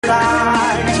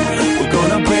light. We're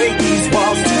gonna break these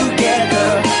walls together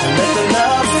and let the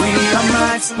love free our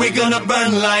minds. We're gonna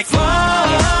burn like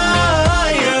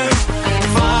fire,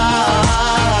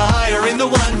 fire in the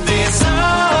one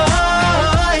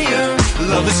desire.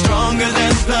 Love is stronger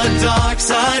than the dark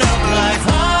side of life.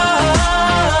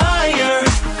 Higher,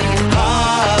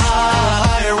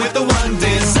 higher with the one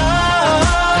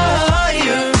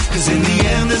desire. 'Cause in the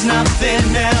end there's nothing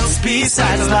else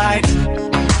besides light.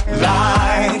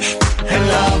 Light and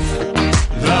love,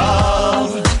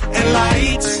 love and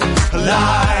light,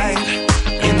 light.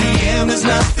 In the end there's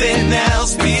nothing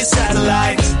else besides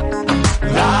light.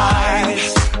 Light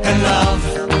and love,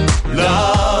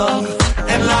 love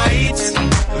and light,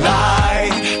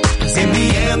 light. 'Cause in the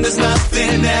end there's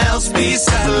nothing else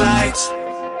besides light.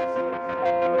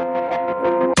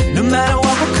 No matter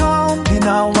what will come in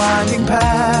our winding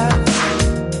path,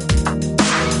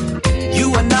 you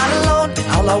are not alone,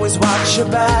 I'll always watch your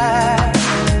back.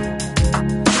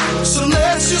 So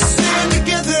let's just stand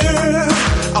together,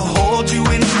 I'll hold you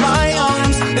in my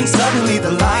arms, and suddenly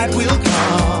the light will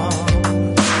come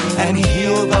and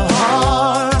heal the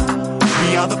heart. We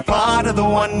are the part of the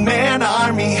one-man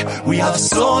army, we are the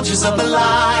soldiers of the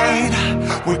light.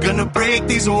 We're gonna break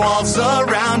these walls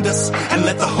around us and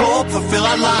let the hope fulfill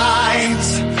our lives.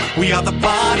 We are the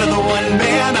part of the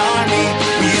one-man army,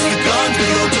 we use the guns, we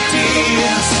load the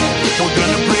tears. We're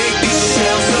gonna break these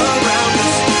shells around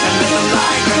us and let the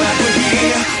light come out. We're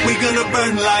here, we're gonna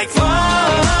burn like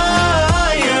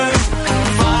fire,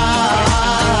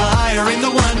 fire in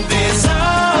the one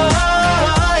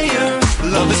desire.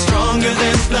 Love is stronger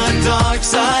than the dark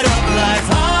side of life.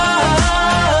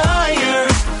 Higher,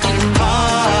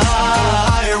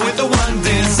 higher with the one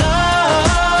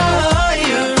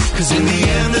desire. 'Cause in the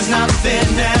end there's nothing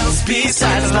else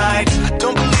besides light. I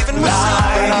don't believe in myself,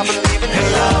 but I believe in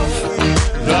love,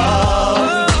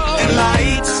 love and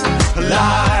light,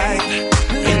 light.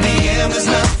 In the end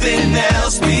there's nothing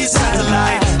else besides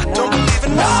light. I don't believe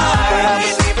in myself, but I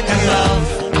believe in love,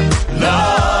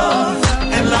 love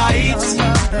and light,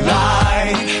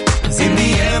 light. 'Cause in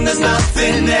the end there's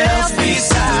nothing else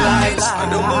besides light. I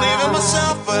don't believe in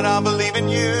myself, but I believe in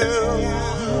you.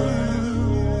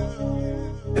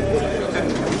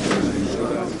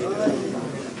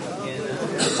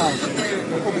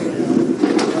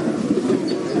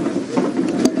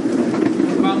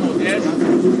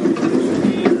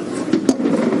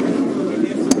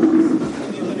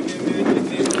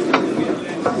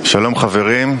 שלום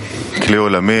חברים, כלי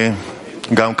עולמי,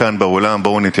 גם כאן באולם,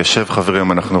 בואו נתיישב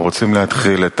חברים, אנחנו רוצים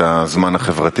להתחיל את הזמן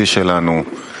החברתי שלנו,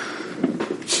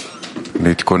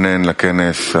 להתכונן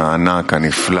לכנס הענק,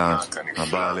 הנפלא,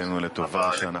 הבא עלינו לטובה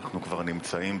שאנחנו כבר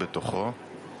נמצאים בתוכו.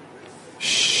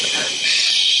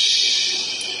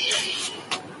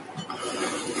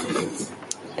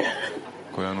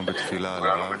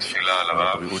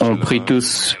 On prie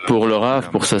tous pour le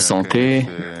Rav, pour sa santé.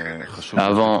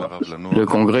 Avant le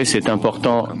congrès, c'est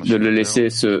important de le laisser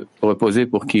se reposer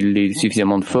pour qu'il ait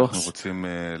suffisamment de force.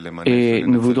 Et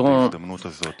nous voudrons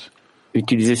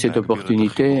utiliser cette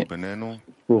opportunité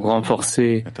pour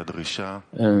renforcer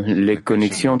les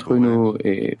connexions entre nous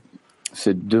et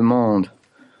cette demande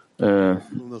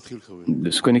de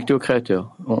se connecter au Créateur.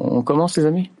 On commence, les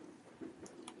amis?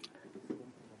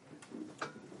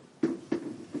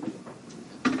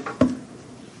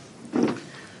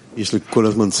 J'ai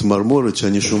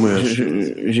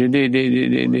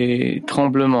des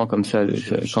tremblements comme ça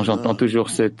quand j'entends toujours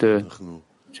cette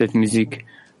musique.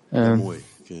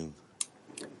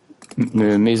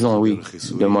 Maison, oui,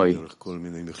 de moi.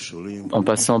 En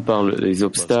passant par les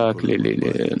obstacles,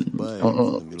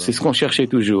 c'est ce qu'on cherchait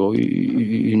toujours.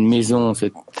 Une maison,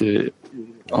 cette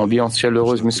ambiance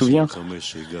chaleureuse. Je me souviens,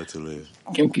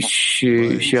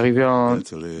 je suis arrivé en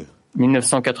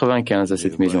 1995 à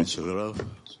cette maison.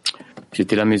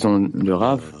 C'était la maison de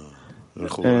Rav,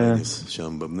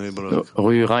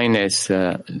 rue Reines,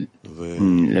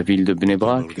 la ville de Bnei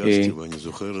Brak, et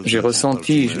j'ai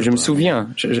ressenti, je me souviens,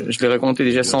 je l'ai raconté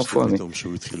déjà 100 fois, mais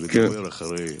que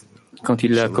quand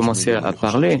il a commencé à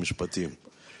parler,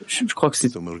 je crois que ça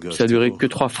a duré que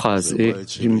 3 phrases, et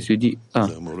je me suis dit,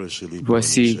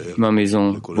 voici ma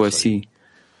maison, voici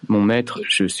mon maître,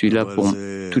 je suis là pour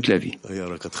toute la vie.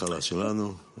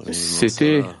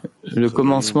 C'était le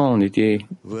commencement, on était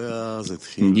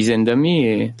une dizaine d'amis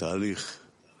et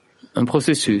un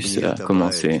processus a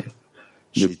commencé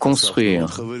de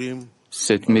construire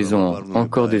cette maison.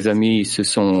 Encore des amis se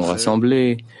sont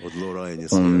rassemblés.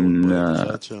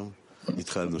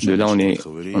 De là,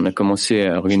 on a commencé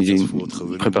à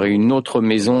préparer une autre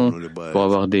maison pour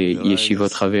avoir des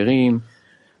yeshivot Haverim.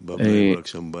 Et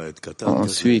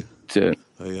ensuite,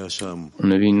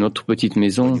 On avait une autre petite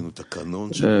maison.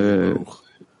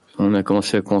 On a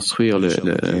commencé à construire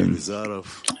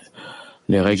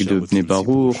les règles de Bnei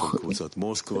Baruch,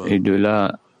 et de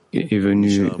là est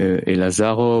venu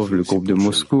Elazarov, le groupe de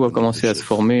Moscou a commencé à se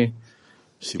former,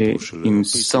 et il me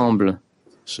semble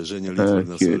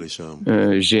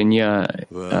que Genia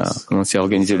a commencé à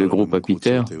organiser le groupe à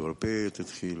Peter,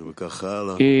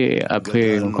 et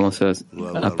après on commence à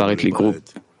apparaître les groupes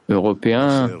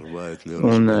européens.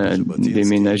 On a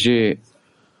déménagé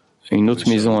une autre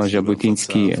maison à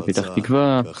Jabotinsky, à Petah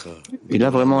Tikva, et là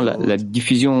vraiment la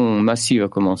diffusion massive a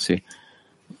commencé.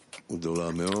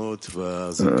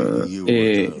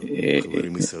 Et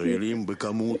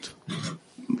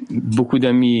beaucoup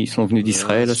d'amis sont venus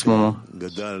d'Israël à ce moment.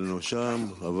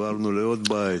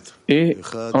 Et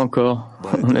encore,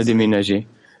 on a déménagé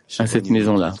à cette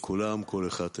maison-là.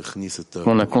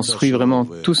 On a construit vraiment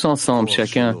tous ensemble,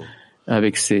 chacun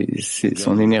avec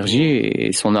son énergie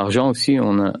et son argent aussi.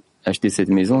 On a acheté cette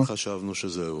maison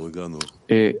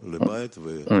et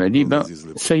on a dit,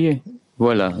 ça y est,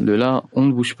 voilà, de là, on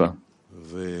ne bouge pas.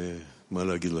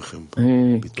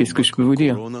 Et qu'est-ce que je peux vous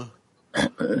dire?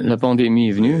 La pandémie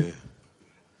est venue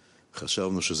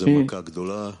et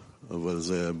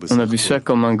on a vu ça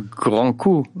comme un grand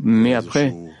coup, mais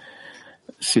après,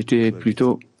 c'était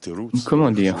plutôt,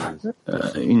 comment dire,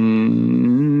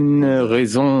 une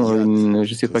raison, je ne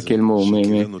sais pas quel mot,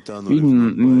 mais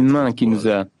une main qui nous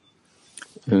a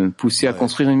poussé à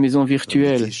construire une maison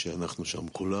virtuelle,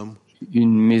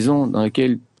 une maison dans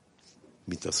laquelle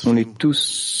on est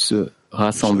tous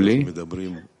rassemblés.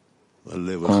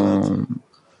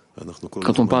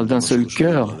 Quand on parle d'un seul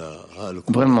cœur,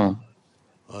 vraiment,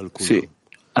 c'est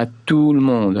à tout le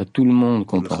monde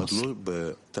qu'on pense.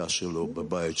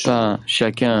 Pas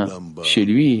chacun chez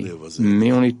lui,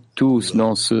 mais on est tous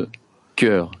dans ce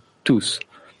cœur, tous.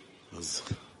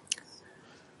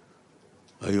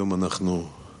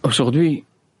 Aujourd'hui,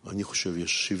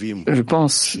 je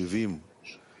pense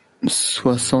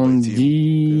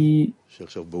 70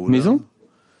 maisons.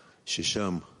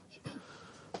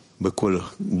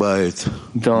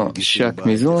 Dans chaque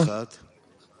maison,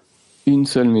 une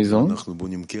seule maison,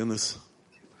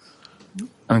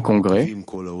 un congrès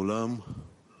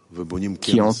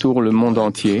qui entoure le monde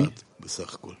entier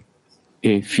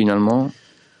et finalement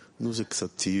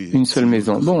une seule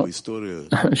maison. Bon,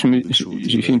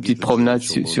 j'ai fait une petite promenade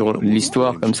sur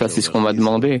l'histoire, comme ça, c'est ce qu'on m'a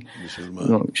demandé.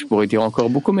 Donc, je pourrais dire encore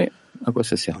beaucoup, mais à quoi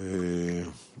ça sert?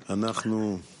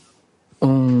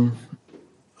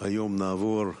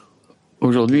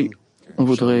 Aujourd'hui, on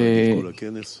voudrait,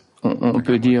 on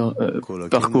peut dire,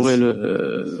 parcourir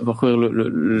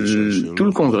tout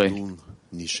le congrès.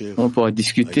 On pourra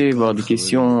discuter, voir des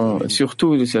questions,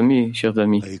 surtout, les amis, chers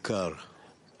amis,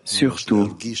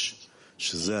 surtout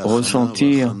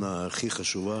ressentir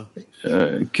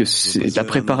que c'est la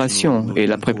préparation. Et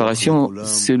la préparation,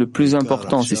 c'est le plus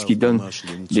important, c'est ce qui donne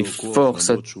des forces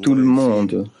à tout le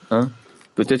monde.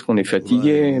 Peut-être qu'on est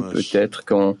fatigué, peut-être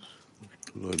qu'on...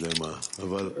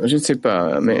 Je ne sais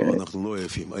pas, mais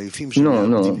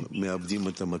non.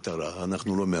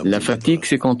 La fatigue,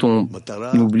 c'est quand on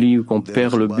oublie ou qu'on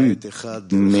perd le but,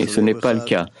 mais ce n'est pas le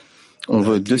cas. On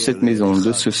veut de cette maison,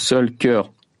 de ce seul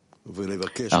cœur,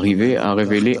 arriver à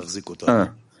révéler un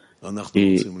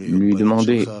et lui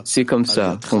demander, c'est comme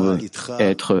ça qu'on veut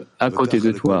être à côté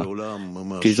de toi,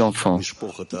 tes enfants,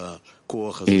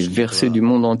 et verser du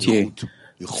monde entier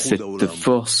cette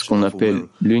force qu'on appelle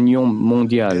l'union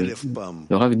mondiale.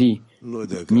 Le Rav dit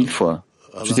 1000 fois,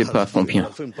 je ne sais pas combien,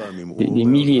 des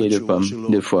milliers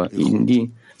de fois.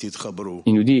 Il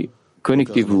nous dit,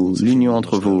 connectez-vous, l'union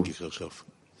entre vous.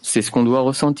 C'est ce qu'on doit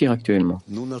ressentir actuellement.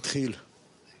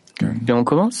 Bien, on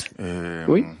commence?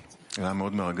 Oui.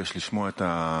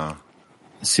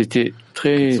 C'était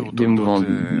très émouvant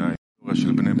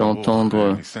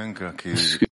d'entendre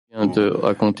ce que vient de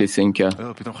raconter Senka.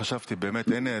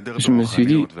 Je me suis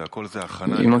dit,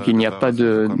 qu'il n'y a pas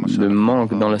de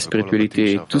manque dans la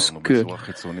spiritualité. Tous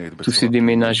ces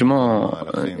déménagements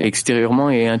extérieurement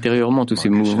et intérieurement, tous ces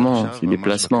mouvements, ces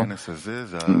déplacements.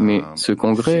 Mais ce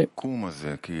congrès,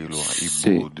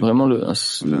 c'est vraiment le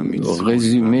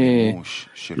résumé,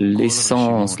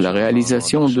 l'essence, la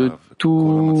réalisation de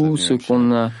tout ce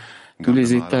qu'on a, tous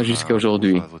les états jusqu'à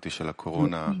aujourd'hui.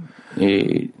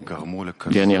 Et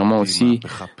dernièrement aussi,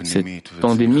 cette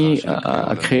pandémie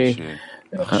a créé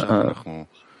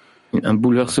un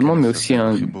bouleversement, mais aussi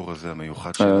un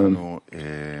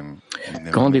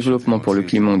grand développement pour le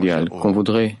climat mondial qu'on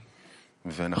voudrait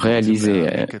réaliser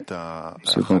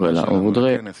ce congrès-là. On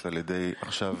voudrait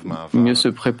mieux se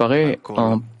préparer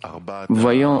en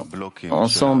voyant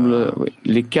ensemble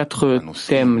les 4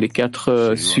 thèmes, les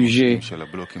 4 sujets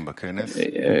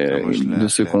de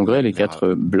ce congrès, les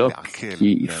 4 blocs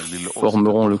qui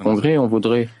formeront le congrès. On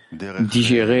voudrait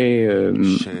digérer,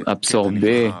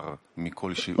 absorber.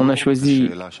 On a choisi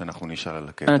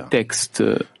un texte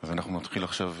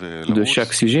de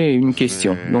chaque sujet et une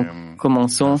question. Donc,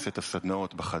 commençons.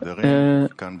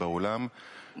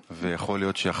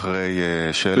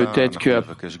 Peut-être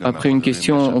qu'après une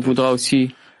question, on voudra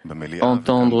aussi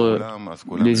entendre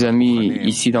les amis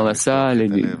ici dans la salle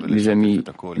et les amis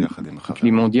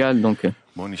mondiaux, donc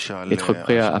être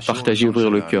prêt à partager,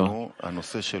 ouvrir le cœur.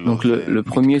 Donc le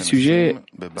premier sujet,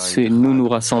 c'est nous nous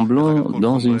rassemblons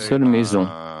dans une seule maison.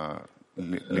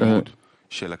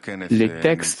 Les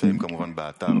textes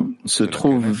se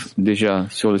trouvent déjà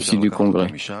sur le site du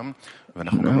congrès.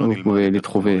 Vous pouvez les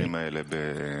trouver.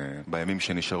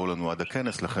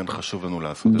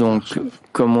 Donc,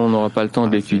 comme on n'aura pas le temps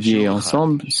de l'étudier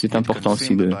ensemble, c'est important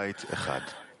aussi de...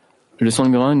 Leçon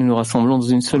numéro 1, nous nous rassemblons dans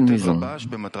une seule maison.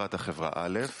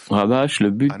 Rabash, le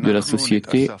but de la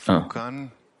société 1.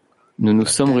 Nous nous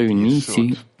sommes réunis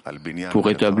ici pour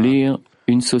établir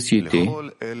une société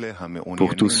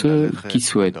pour tous ceux qui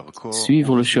souhaitent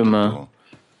suivre le chemin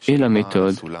et la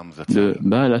méthode de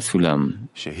Baal HaSulam,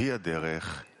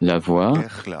 la voie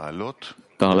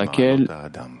par laquelle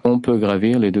on peut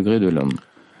gravir les degrés de l'homme.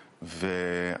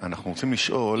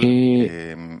 Et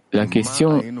la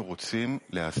question,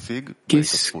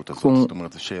 qu'est-ce qu'on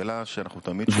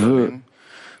veut?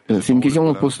 C'est une question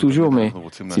qu'on pose toujours, mais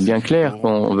c'est bien clair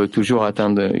qu'on veut toujours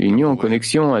atteindre union,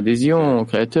 connexion, adhésion au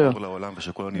Créateur,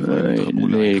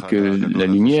 et que la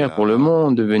lumière pour le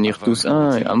monde, devenir tous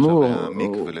un, amour.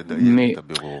 Mais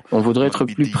on voudrait être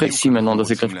plus précis maintenant dans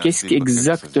ces cas. Qu'est-ce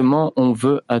qu'exactement on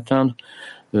veut atteindre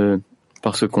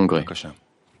par ce congrès,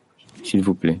 s'il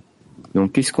vous plaît?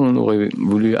 Donc, qu'est-ce qu'on aurait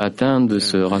voulu atteindre de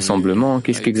ce rassemblement?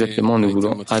 Qu'est-ce qu'exactement nous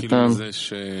voulons atteindre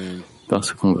par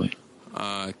ce congrès?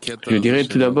 Je dirais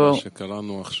tout d'abord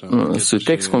ce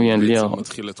texte qu'on vient de lire,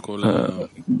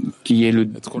 qui est le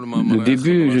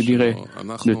début, je dirais,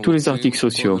 de tous les articles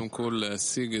sociaux.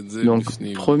 Donc,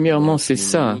 premièrement, c'est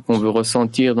ça qu'on veut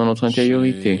ressentir dans notre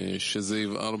intériorité.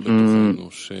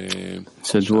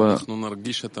 Ça doit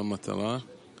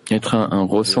être un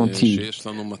ressenti,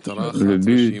 le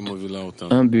but,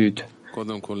 un but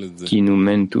qui nous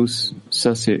mène tous,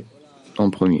 ça c'est en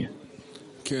premier.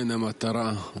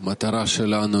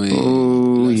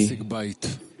 Oh oui,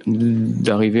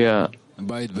 d'arriver à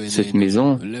cette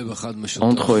maison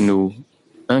entre nous,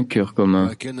 un cœur commun.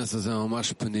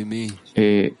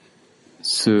 Et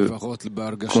ce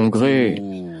congrès,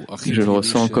 je le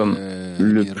ressens comme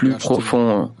le plus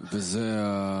profond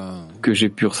que j'ai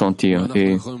pu ressentir.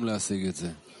 Et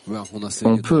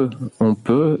on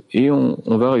peut et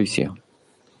on va réussir.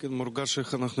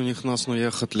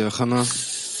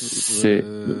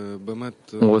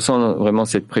 On ressent vraiment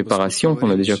cette préparation qu'on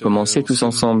a déjà commencé tous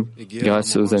ensemble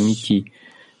grâce aux amis qui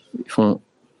font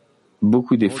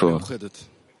beaucoup d'efforts,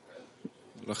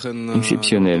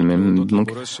 exceptionnels même.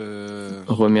 Donc,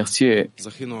 remercier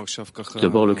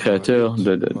d'abord le Créateur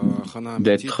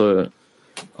d'être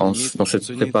dans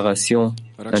cette préparation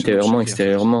intérieurement,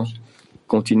 extérieurement.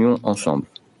 Continuons ensemble.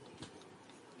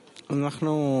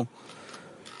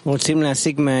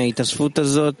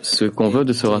 Ce qu'on veut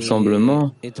de ce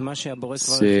rassemblement,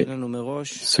 c'est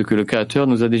ce que le Créateur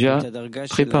nous a déjà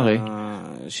préparé.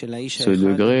 Ce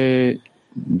degré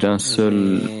d'un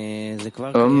seul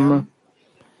homme,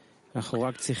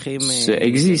 ça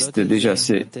existe déjà.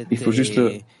 Il faut juste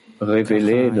le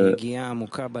révéler,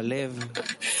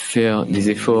 faire des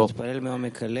efforts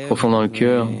profonds dans le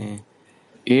cœur.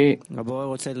 Et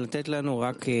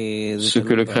ce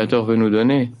que le Créateur veut nous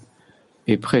donner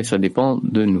est prêt, ça dépend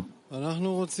de nous.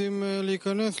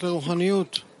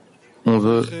 On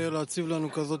veut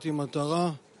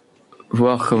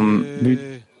voir comme but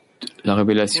la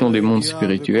révélation des mondes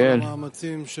spirituels.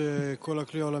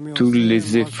 Tous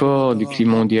les efforts du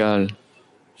climat mondial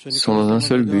sont dans un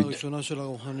seul but.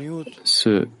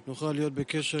 Cette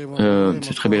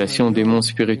révélation des mondes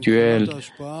spirituels,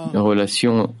 la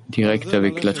relation directe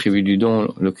avec la tribu du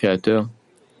don, le Créateur.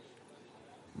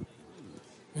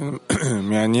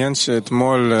 Hier,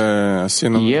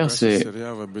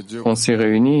 on s'est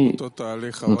réunis,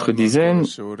 notre dizaine,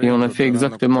 et on a fait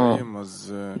exactement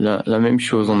la même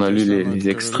chose. On a lu les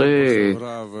extraits, et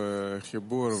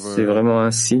c'est vraiment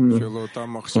un signe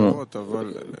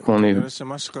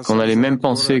qu'on a les mêmes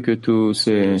pensées que tous.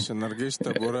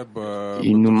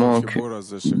 Il nous manque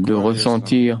de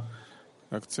ressentir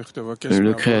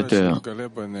le Créateur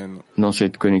dans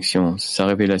cette connexion, sa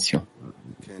révélation.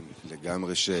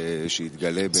 C'est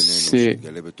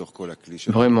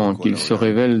vraiment qu'il se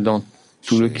révèle dans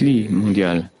tout le cli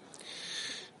mondial.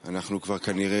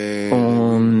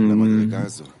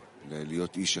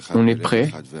 On est prêt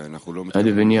à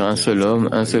devenir un seul homme,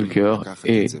 un seul cœur,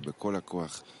 et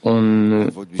on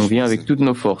vient avec toutes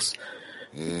nos forces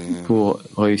pour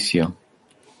réussir.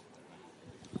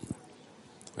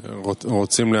 On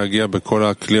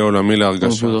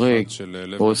voudrait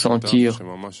ressentir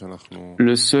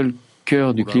le seul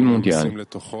cœur du cli mondial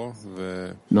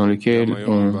dans lequel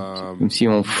comme si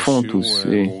on fond tous.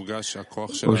 Et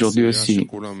aujourd'hui aussi,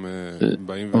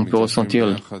 on peut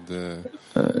ressentir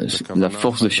la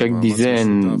force de chaque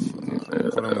dizaine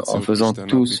en faisant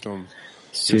tous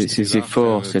ces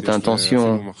efforts, cette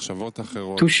intention.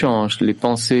 Tout change, les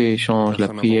pensées changent, la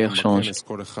prière change.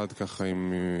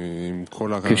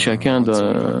 Que chacun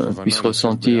puisse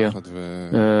ressentir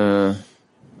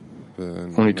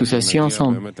qu'on est tous assis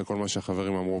ensemble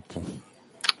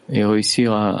et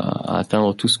réussir à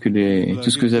atteindre tout ce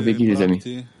que vous avez dit, les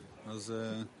amis.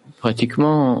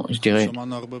 Pratiquement, je dirais,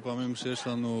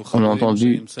 on a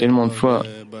entendu tellement de fois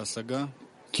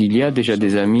qu'il y a déjà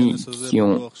des amis qui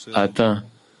ont atteint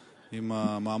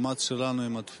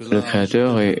le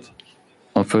Créateur, et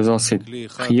en faisant cette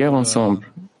prière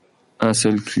ensemble, un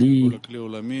seul cli,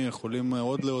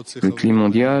 le cli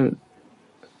mondial,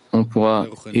 on pourra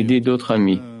aider d'autres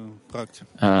amis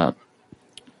à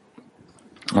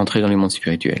entrer dans les mondes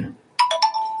spirituels.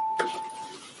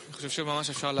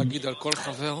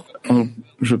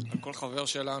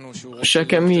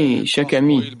 Chaque ami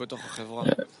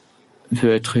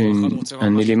veut être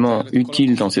un élément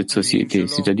utile dans cette société,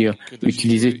 c'est-à-dire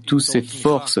utiliser toutes ses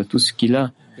forces, tout ce qu'il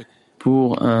a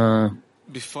pour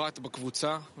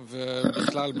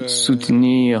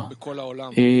soutenir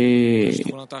et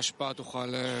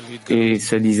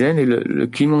sa dizaine et le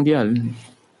cli mondial.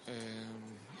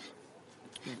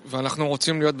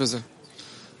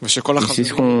 C'est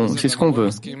ce qu'on veut.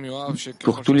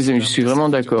 Pour tous les amis, je suis vraiment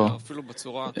d'accord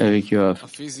avec Yoav.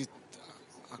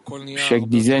 Chaque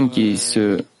dizaine qui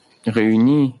se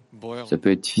réunit, ça peut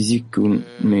être physique,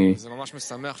 mais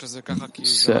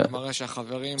ça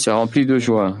remplit de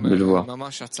joie de le voir.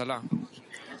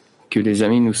 Que les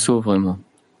amis nous sauvent vraiment.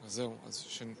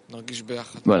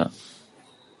 Voilà.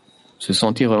 Se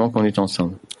sentir vraiment qu'on est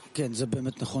ensemble.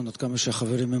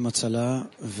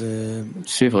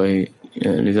 C'est vrai,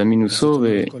 les amis nous sauvent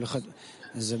et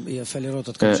c'est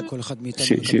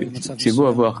beau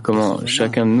à voir comment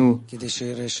chacun de nous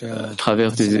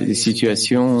traverse des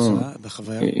situations,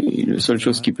 et la seule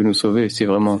chose qui peut nous sauver, c'est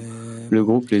vraiment le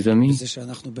groupe, les amis.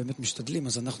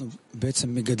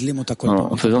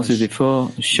 En faisant ces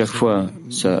efforts, chaque fois,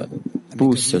 ça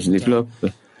pousse, ça se développe.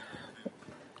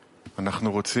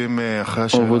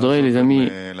 On voudrait, les amis,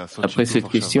 après cette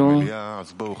question,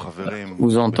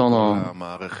 vous entendre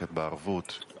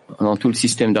dans tout le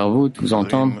système d'Arvout, vous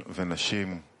entendre,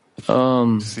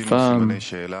 hommes, femmes,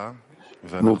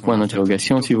 vos points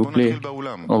d'interrogation, s'il vous plaît.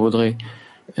 On voudrait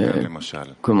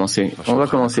commencer. On va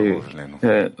commencer,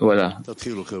 voilà,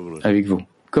 avec vous.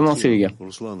 Commencez, les gars.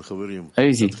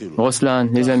 Allez-y. Roslan,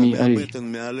 les amis, allez-y.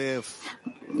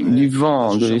 Du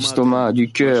vent, de l'estomac, du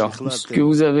cœur, ce que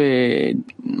vous avez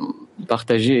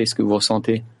partagé, ce que vous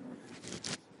ressentez.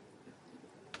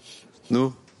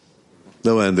 Nous.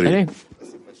 Allez.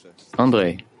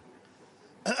 André.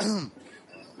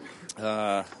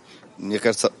 Мне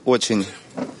кажется, очень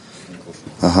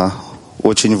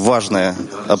важное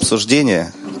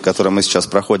обсуждение, которое мы сейчас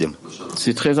проходим.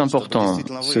 C'est très important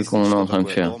ce qu'on est en train de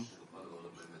faire.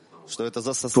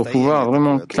 Pour pouvoir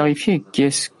vraiment clarifier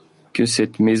qu'est-ce que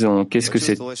cette maison, qu'est-ce que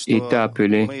cet état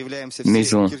appelé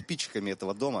maison.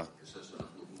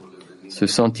 Ce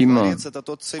sentiment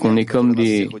qu'on est comme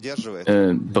des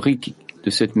briques de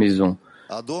cette maison.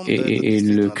 Et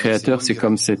le Créateur, c'est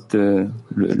comme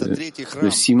le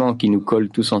ciment qui nous colle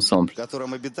tous ensemble.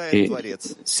 Et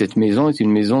cette maison est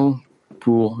une maison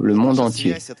pour le monde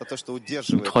entier.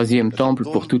 Le troisième temple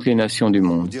pour toutes les nations du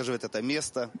monde.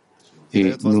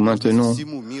 Et nous maintenons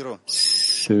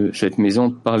cette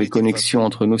maison par les connexions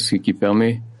entre nous, ce qui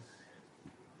permet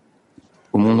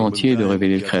au monde entier de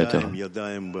révéler le Créateur.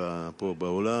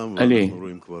 Allez,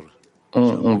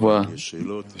 on voit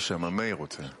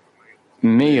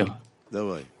Meir.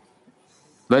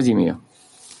 Vas-y, Meir.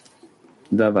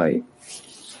 Davai.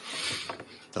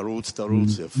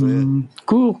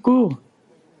 Cours.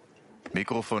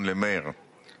 Microphone le Meir.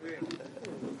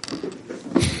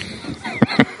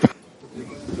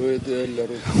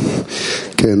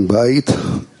 כן,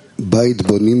 בית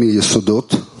בונים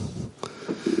מיסודות,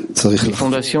 Les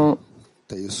fondations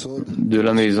de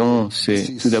la maison,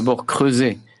 c'est tout d'abord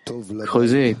creuser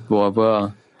pour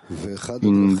avoir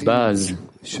une base.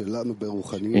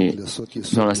 Et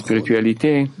dans la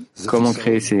spiritualité, comment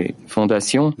créer ces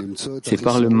fondations? C'est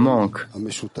par le manque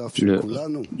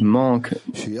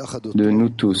de nous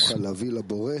tous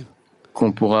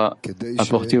qu'on pourra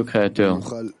apporter au Créateur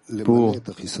pour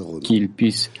qu'il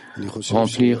puisse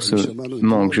remplir ce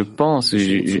manque. Je pense,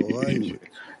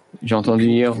 j'ai entendu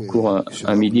hier au cours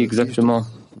à midi exactement,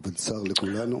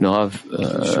 le Rav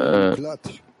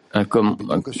a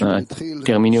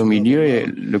terminé au milieu et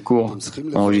le cours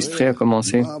enregistré a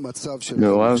commencé.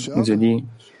 Le Rav nous a dit,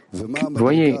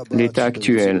 voyez l'état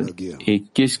actuel et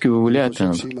qu'est-ce que vous voulez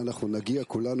atteindre.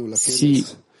 Si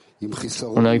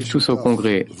on arrive tous au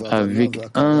congrès avec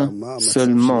un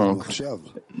seul manque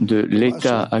de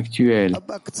l'état actuel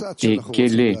et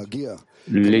quel est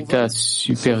l'état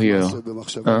supérieur,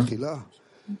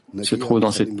 se trouve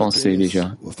dans cette pensée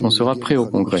déjà. On sera prêt au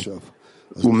congrès.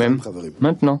 Ou même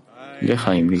maintenant, les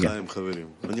Chaim, les gars.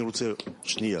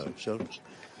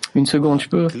 Une seconde, je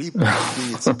peux?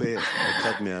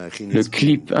 Le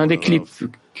clip, un des clips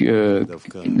qui a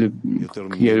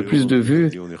le plus de vues,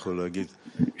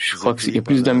 je crois qu'il y a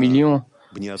plus d'1 million,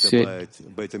 c'est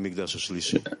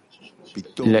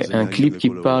un clip qui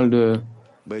parle de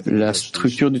la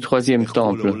structure du 3e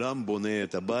temple.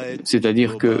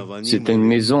 C'est-à-dire que c'est une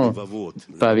maison,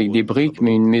 pas avec des briques,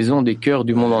 mais une maison des cœurs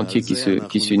du monde entier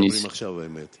qui s'unissent.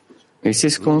 Et c'est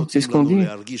ce qu'on dit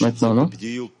maintenant, non?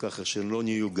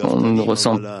 On ne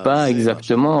ressent pas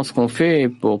exactement ce qu'on fait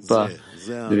pour pas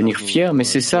devenir fier, mais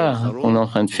c'est ça qu'on est en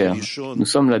train de faire. Nous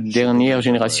sommes la dernière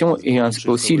génération et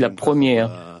aussi la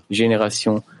première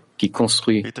génération qui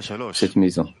construit cette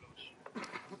maison.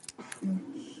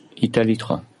 Italie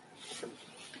 3.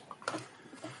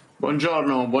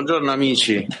 Buongiorno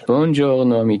amici.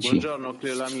 Buongiorno amici. Buongiorno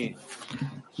Clelami.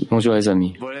 Bonjour les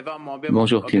amis.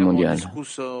 Bonjour Clé Mondial.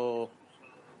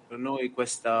 Per noi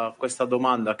questa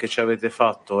domanda che ci avete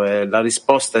fatto e la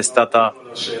risposta è stata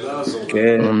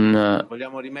che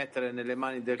vogliamo rimettere nelle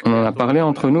mani del Creatore. On en a parlé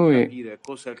entre nous et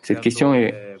cette question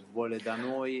est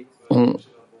on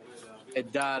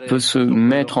peut se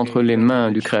mettre entre les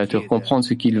mains du Créateur, comprendre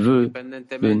ce qu'il veut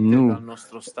de nous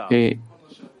et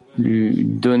lui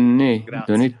donner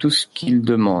tout ce qu'il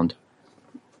demande,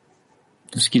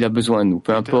 tout ce qu'il a besoin de nous,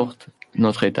 peu importe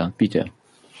notre état. Peter.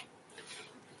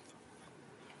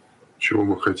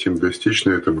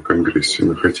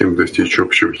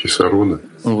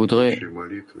 On voudrait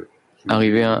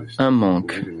arriver à un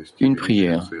manque, une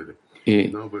prière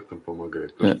et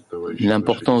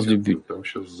l'importance du but.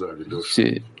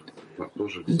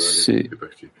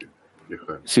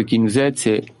 Ce qui nous aide,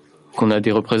 c'est qu'on a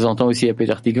des représentants aussi à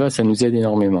Petar Tikva, ça nous aide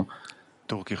énormément.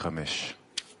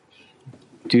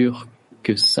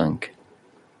 Turc 5.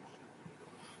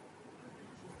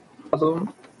 Shalom,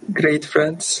 great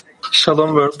friends.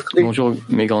 Shalom world. Bonjour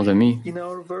mes grands amis. In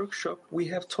our workshop,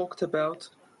 we have talked about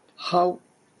how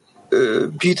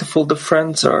beautiful the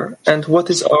friends are and what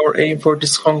is our aim for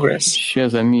this congress.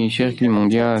 Chers amis, chers Clé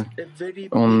Mondial,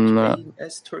 on a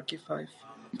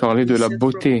parlé de la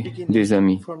beauté des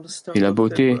amis et la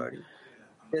beauté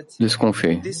de ce qu'on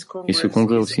fait et ce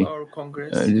congrès aussi.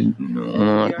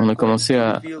 On a commencé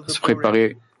à se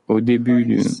préparer au début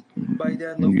du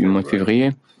mois de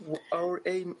février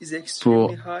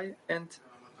pour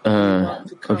un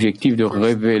objectif de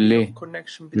révéler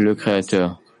le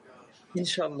Créateur.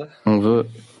 On veut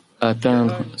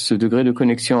atteindre ce degré de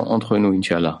connexion entre nous,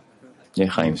 Inch'Allah.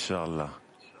 Yechaim.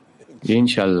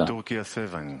 Inch'Allah.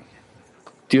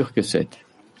 Turc 7.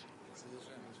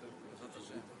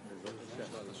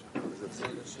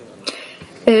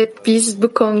 Biz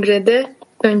bu kongrede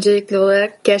öncelikli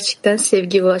olarak gerçekten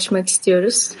sevgiye ulaşmak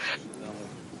istiyoruz.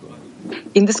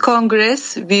 In this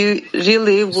congress, we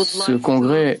really would Ce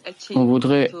congrès, on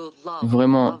voudrait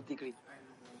vraiment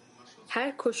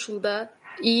her koşulda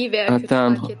iyi veya kötü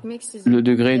atteindre fark etmeksizin le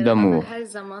degré d'amour. Her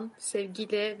zaman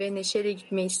sevgiyle ve neşeyle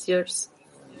gitmeyi istiyoruz.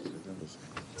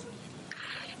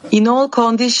 In all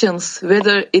conditions,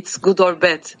 whether it's good or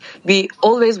bad, we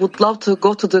always would love to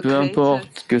go to the Peu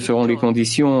importe que seront les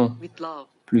conditions,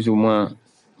 plus ou moins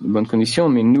de bonnes conditions,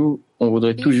 mais nous, on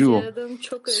voudrait toujours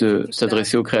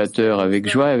s'adresser au Créateur avec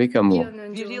joie et avec amour.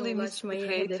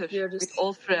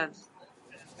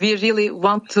 We really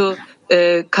want to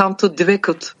come to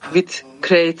Dvekut with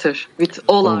Creator, with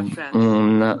all our friends.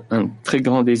 On a un très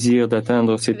grand désir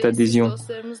d'atteindre cette adhésion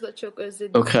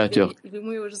au Créateur.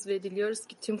 Umuyoruz ve diliyoruz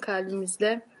ki tüm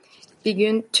kalbimizle bir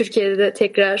gün Türkiye'de de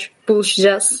tekrar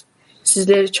buluşacağız.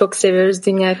 Sizleri çok seviyoruz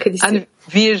Dünya Kalisi. And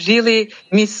we really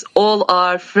miss all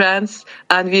our friends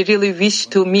and we really wish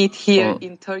to meet here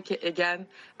in Turkey again.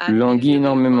 And languit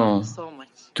énormément so much.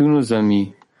 tous nos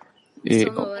amis et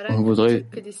on voudrait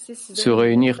se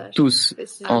réunir tous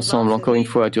ensemble encore une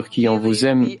fois à Turquie. On vous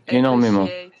aime énormément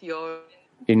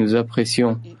et nous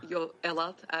apprécions. A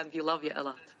lot and we love you a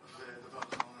lot.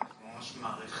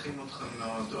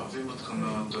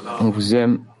 On vous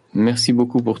aime. Merci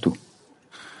beaucoup pour tout.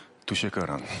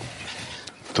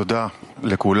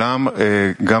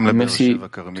 Merci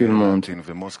tout le monde.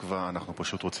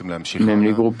 Même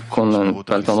les groupes qu'on n'a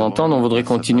pas le temps d'entendre, on voudrait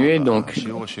continuer. Donc,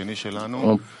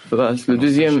 on passe le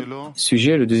deuxième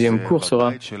sujet, le deuxième cours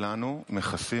sera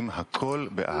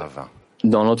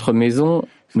dans notre maison.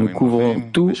 Nous couvrons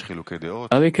tout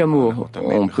avec amour.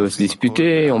 On peut se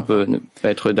disputer, on peut ne pas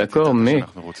être d'accord, mais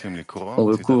on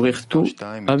veut couvrir tout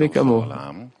avec amour.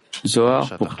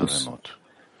 Zohar pour tous.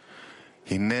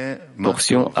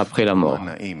 Portion après la mort.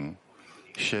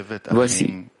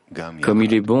 Voici, comme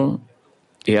il est bon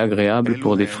et agréable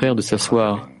pour des frères de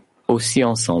s'asseoir aussi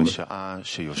ensemble.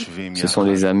 Ce sont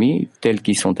des amis tels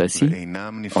qu'ils sont assis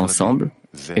ensemble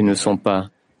et ne sont pas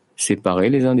séparés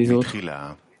les uns des autres.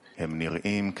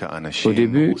 Au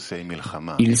début,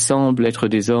 ils semblent être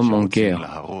des hommes en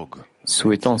guerre,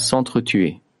 souhaitant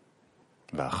s'entretuer.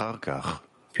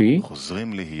 Puis,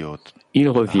 ils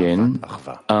reviennent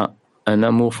à un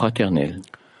amour fraternel.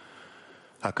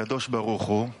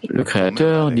 Le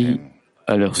Créateur dit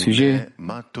à leur sujet,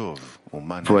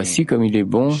 « Voici comme il est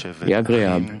bon et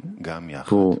agréable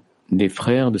pour des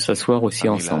frères de s'asseoir aussi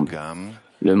ensemble. »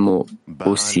 Le mot «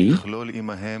 aussi »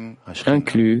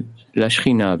 inclut la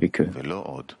shrina avec eux.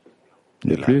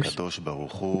 De plus,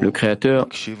 le Créateur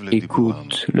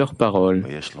écoute leurs paroles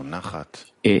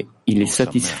et il est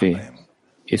satisfait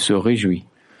et se réjouit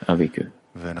avec eux.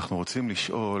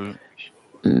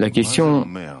 La question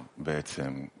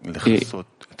est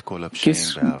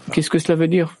qu'est-ce que cela veut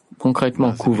dire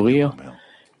concrètement, couvrir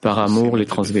par amour les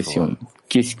transgressions?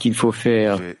 Qu'est-ce qu'il faut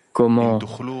faire? Comment?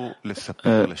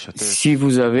 Si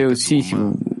vous avez aussi, si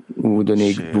vous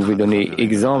pouvez donner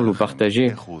exemple ou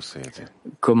partager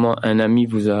comment un ami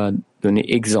vous a donné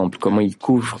exemple, comment il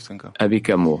couvre avec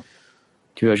amour.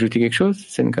 Tu veux ajouter quelque chose,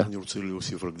 Senka?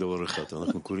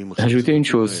 Ajouter une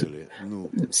chose.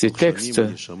 Ces textes,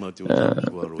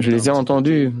 je les ai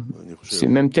entendus, ces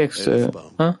mêmes textes,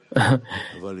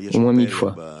 au moins 1000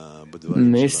 fois.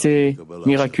 Mais c'est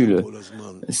miraculeux,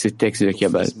 ces textes de la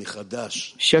Kabbale.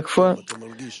 Chaque fois,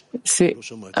 c'est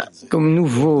comme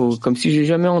nouveau, comme si j'ai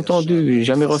jamais entendu, j'ai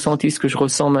jamais ressenti ce que je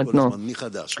ressens maintenant.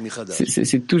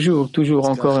 C'est toujours,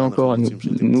 encore et encore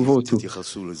nouveau tout.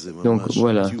 Donc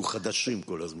voilà,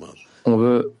 on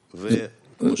veut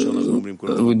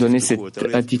vous donner cette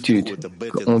attitude.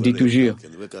 On dit toujours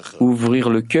ouvrir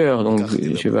le cœur, donc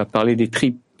je vais parler des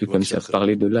tripes. Comme ça,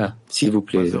 parler de là, s'il vous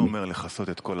plaît. Donc,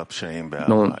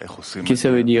 qu'est-ce que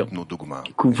ça veut dire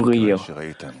couvrir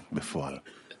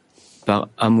par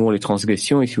amour les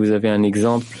transgressions? Et si vous avez un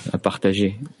exemple à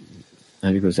partager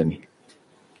avec vos amis.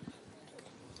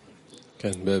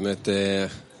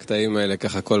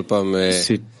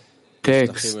 Ces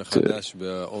textes,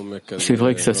 c'est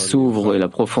vrai que ça s'ouvre et la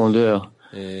profondeur.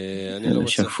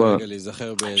 Chaque fois,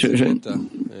 je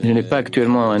n'ai pas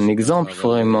actuellement un exemple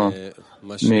vraiment.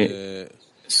 Mais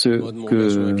ce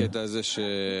que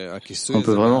on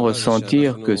peut vraiment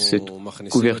ressentir que cette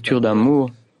couverture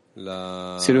d'amour,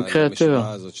 c'est le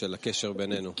Créateur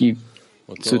qui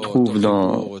se trouve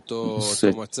dans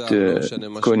cette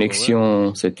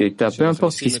connexion, cet état, peu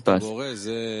importe ce qui se passe.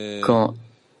 Quand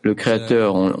le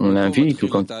Créateur, on l'invite ou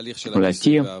quand on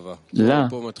l'attire, là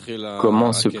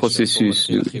commence ce processus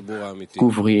de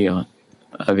couvrir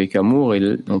avec amour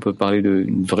et on peut parler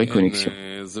d'une vraie connexion.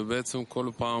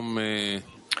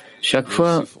 Chaque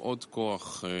fois,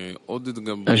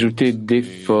 ajouter des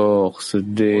forces,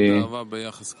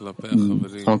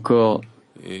 encore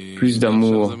plus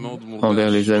d'amour envers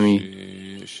les amis.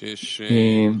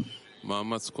 Et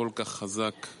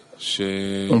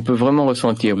on peut vraiment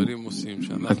ressentir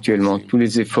actuellement tous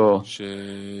les efforts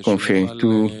qu'on fait,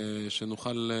 tout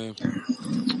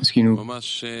ce qui nous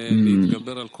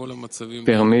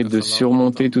permet de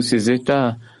surmonter tous ces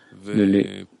états, de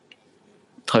les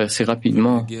traverser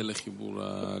rapidement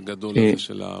et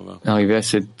arriver à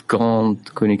cette grande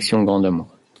connexion, grand amour.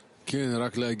 C'est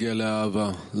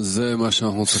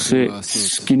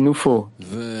ce qu'il nous faut,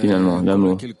 finalement,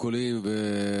 l'amour. Et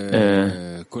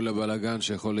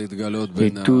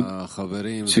tout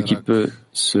ce qui peut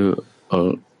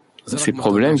ces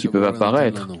problèmes qui peuvent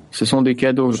apparaître, ce sont des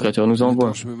cadeaux que le Créateur nous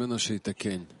envoie.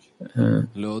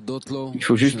 Il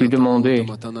faut juste lui demander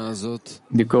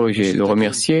de corriger, le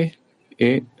remercier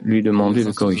et lui demander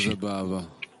de corriger.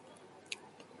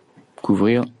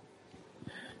 Couvrir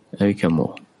avec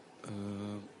amour.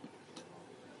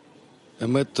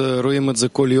 On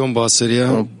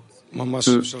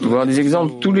peut voir des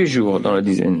exemples tous les jours dans la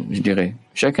dizaine, je dirais,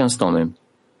 chaque instant même.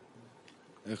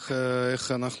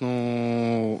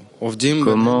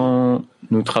 Comment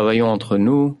nous travaillons entre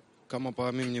nous,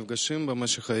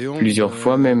 plusieurs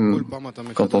fois même,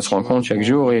 quand on se rencontre chaque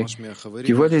jour, et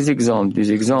tu vois des exemples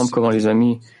comment les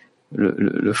amis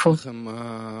le font,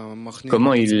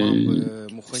 comment ils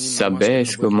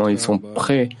s'abaissent, comment ils sont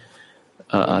prêts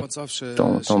à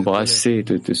t'embrasser,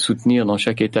 te soutenir dans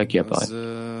chaque état qui apparaît.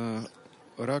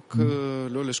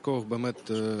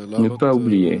 Ne pas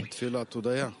oublier,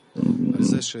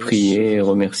 prier,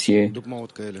 remercier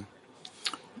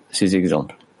ces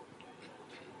exemples.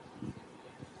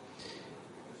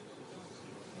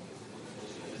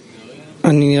 Je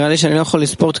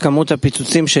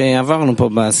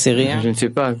ne sais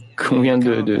pas combien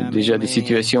déjà des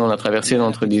situations on a traversées dans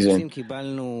notre dizaine.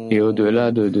 Et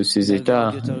au-delà de ces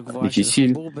états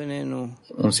difficiles,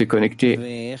 on s'est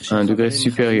connecté à un degré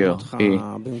supérieur. Et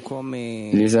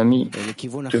les amis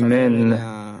te mènent,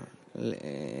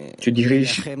 te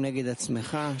dirigent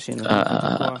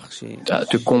à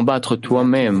te combattre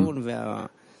toi-même,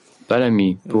 pas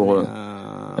l'ami,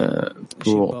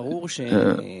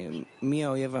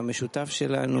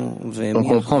 on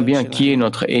comprend bien qui est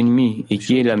notre ennemi et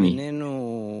qui est l'ami.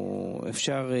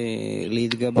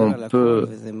 On peut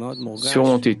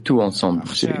surmonter tout ensemble.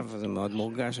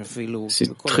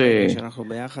 C'est très...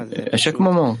 À chaque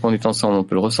moment qu'on est ensemble, on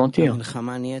peut le ressentir.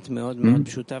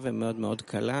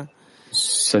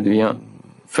 Ça devient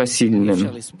facile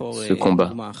même, ce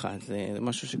combat.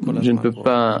 Je ne peux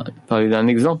pas parler d'un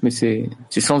exemple, mais c'est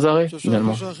sans arrêt,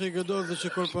 finalement.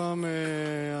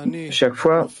 Chaque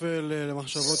fois,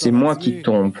 c'est moi qui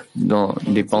tombe dans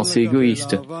des pensées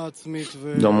égoïstes,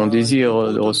 dans mon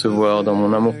désir de recevoir, dans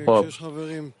mon amour-propre.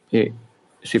 Et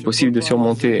c'est possible de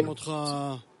surmonter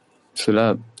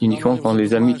cela uniquement quand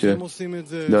les amis te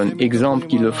donnent exemple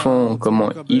qu'ils le font,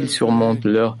 comment ils surmontent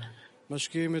leur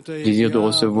désir de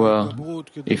recevoir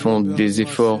et font des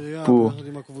efforts pour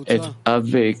être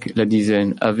avec la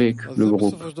dizaine, avec le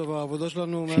groupe,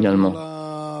 finalement.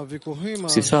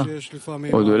 C'est ça,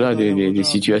 au-delà des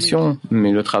situations,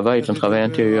 mais le travail est un travail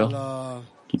intérieur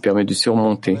qui permet de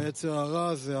surmonter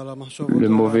le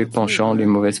mauvais penchant, les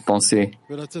mauvaises pensées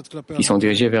qui sont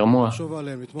dirigées vers moi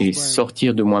et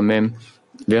sortir de moi-même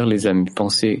vers les amis,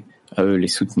 penser à eux, les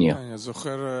soutenir.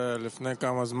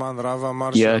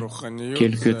 Il y a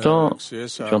quelque temps,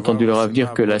 j'ai entendu le Rav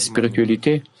dire que la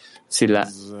spiritualité, c'est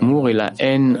l'amour et la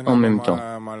haine en même temps.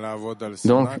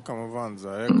 Donc,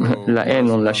 la haine,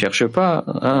 on ne la cherche pas.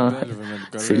 Hein.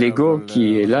 C'est l'ego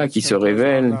qui est là, qui se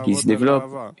révèle, qui se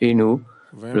développe. Et nous,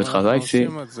 le travail, c'est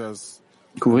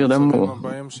couvrir d'amour.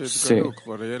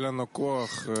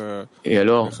 Et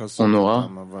alors, on aura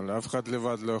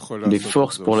des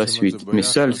forces pour la suite. Mais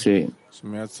seul, c'est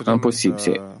impossible.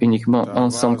 C'est uniquement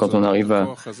ensemble quand on arrive à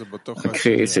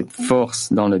créer cette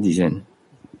force dans la dizaine.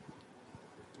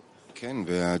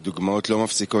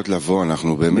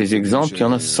 Des exemples, il y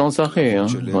en a sans arrêt, hein,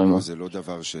 vraiment.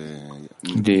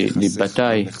 Des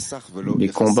batailles, des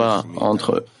combats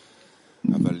entre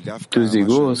deux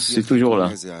égos, c'est toujours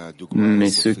là. Mais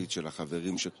je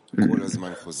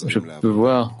peux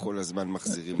voir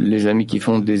les amis qui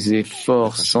font des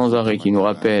efforts sans arrêt, qui nous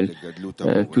rappellent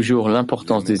toujours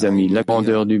l'importance des amis, la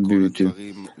grandeur du but,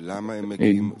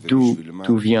 et d'où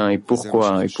tout vient, et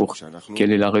pourquoi, et pour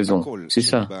quelle est la raison. C'est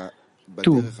ça.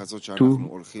 Tout,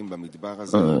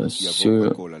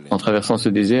 en traversant ce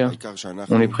désert,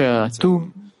 on est prêt à tout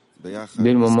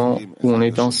dès le moment où on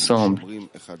est ensemble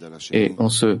et on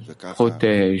se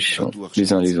protège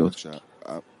les uns les autres.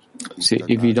 C'est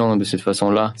évident de cette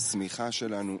façon-là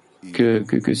que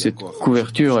cette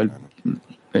couverture,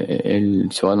 elle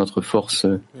sera notre force.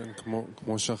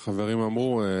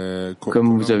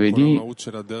 Comme vous avez dit,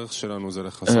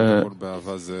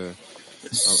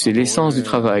 c'est l'essence du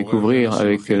travail, couvrir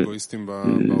avec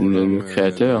le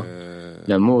Créateur,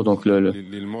 l'amour. Donc le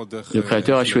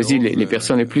Créateur a choisi les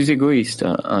personnes les plus égoïstes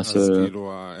à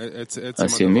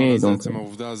s'aimer. Donc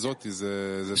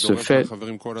ce fait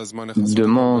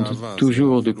demande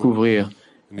toujours de couvrir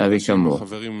avec amour.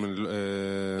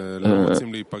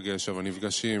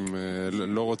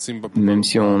 Même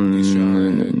si on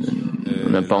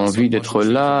n'a pas envie d'être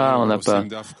là, on n'a pas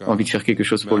envie de faire quelque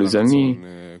chose pour les amis,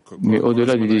 Mais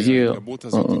au-delà du désir,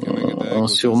 on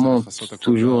surmonte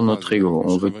toujours notre ego.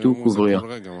 On veut tout couvrir,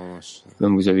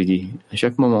 comme vous avez dit. À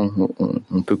chaque moment,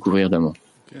 on peut couvrir d'amour.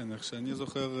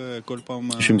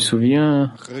 Je me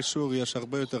souviens,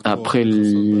 après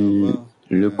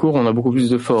le cours, on a beaucoup plus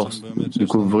de force de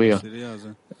couvrir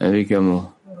avec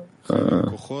amour.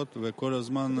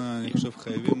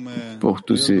 Pour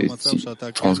toutes ces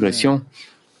transgressions.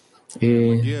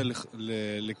 Et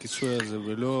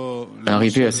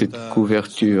arriver à cette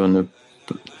couverture ne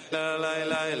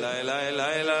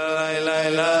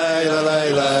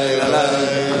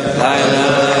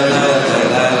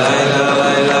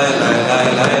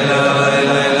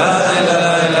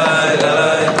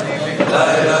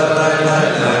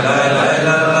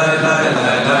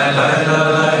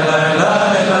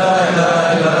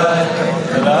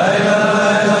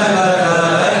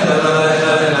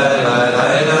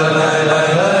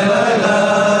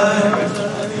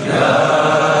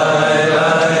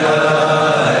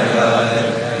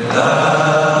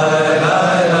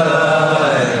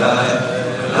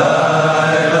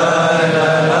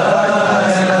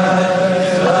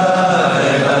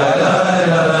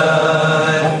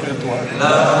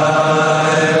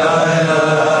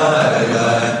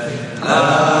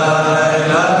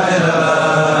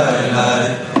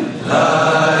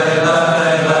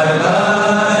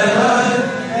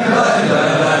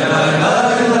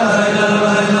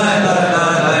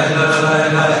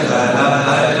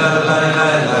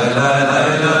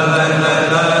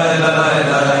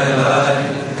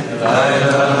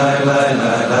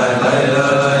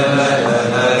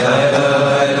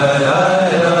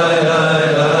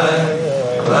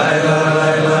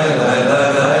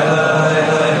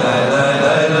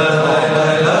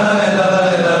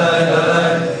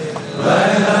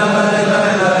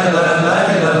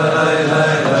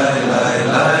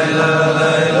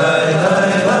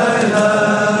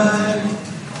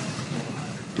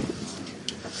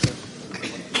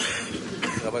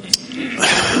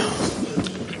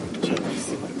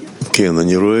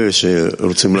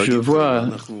Je vois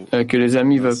que les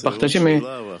amis veulent partager, mais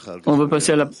on veut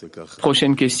passer à la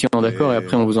prochaine question, d'accord? Et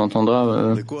après, on vous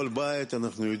entendra.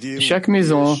 Chaque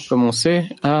maison, comme on sait,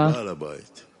 a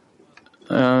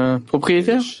un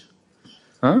propriétaire.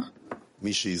 Hein?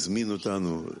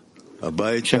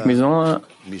 Chaque maison a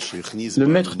le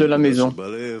maître de la maison.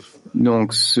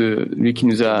 Donc, celui qui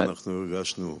nous a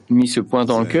mis ce point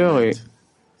dans le cœur et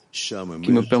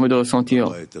qui nous permet de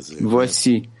ressentir,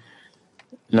 voici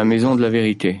la maison de la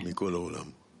vérité.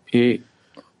 Et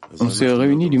on s'est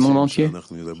réunis du monde entier.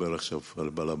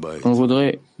 On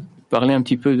voudrait parler un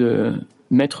petit peu de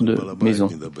maître de maison,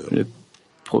 le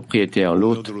propriétaire,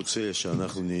 l'hôte.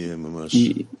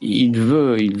 Il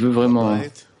veut vraiment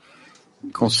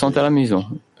qu'on se sente à la maison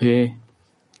et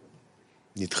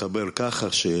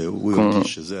qu'on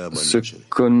se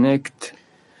connecte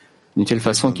d'une telle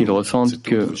façon qu'il ressente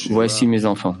que voici mes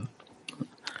enfants.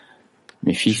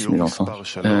 Mes fils, mes enfants.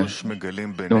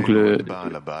 Donc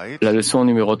la leçon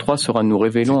numéro 3 sera nous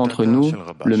révélons entre nous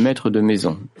le maître de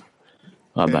maison,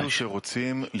 Rabash.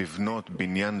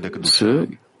 Ceux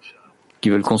qui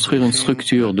veulent construire une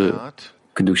structure de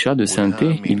Kedusha, de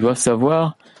sainteté, ils doivent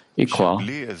savoir et croire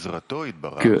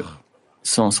que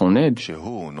sans son aide,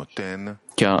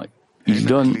 car il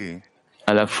donne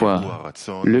à la fois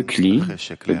le kli,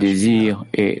 le désir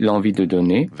et l'envie de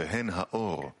donner,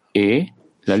 et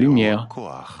la lumière,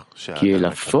 qui est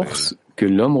la force que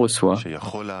l'homme reçoit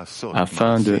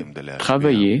afin de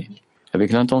travailler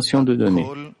avec l'intention de donner.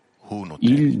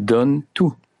 Il donne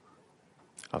tout.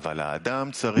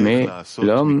 Mais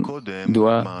l'homme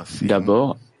doit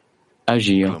d'abord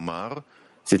agir.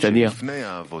 C'est-à-dire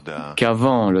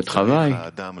qu'avant le travail,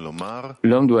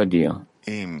 l'homme doit dire «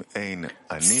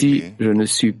 Si je ne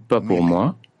suis pas pour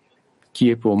moi, qui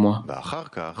est pour moi ?»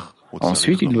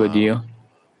 Ensuite, il doit dire «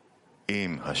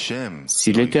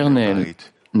 Si l'Éternel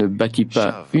ne bâtit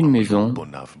pas une maison,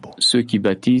 ceux qui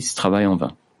bâtissent travaillent en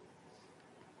vain. »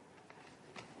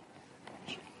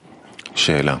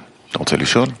 Tu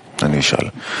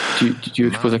veux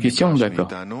que je pose la question? D'accord.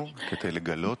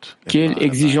 Quelle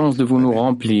exigence devons-nous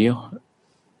remplir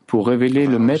pour révéler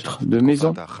le maître de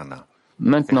maison?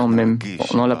 Maintenant même,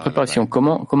 dans la préparation,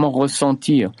 comment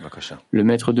ressentir le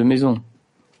maître de maison?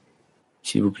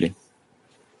 S'il vous plaît.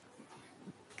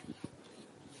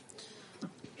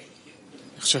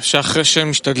 En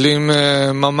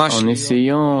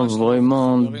essayant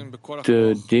vraiment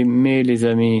d'aimer les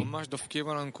amis,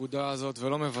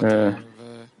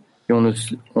 et on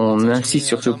insiste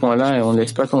sur ce point-là et on ne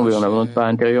laisse pas tomber, on n'abandonne pas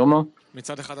intérieurement. Il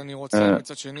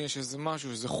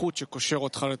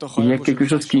y a quelque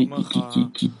chose qui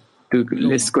te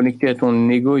laisse connecter à ton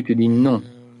ego et te dit non.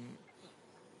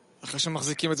 Après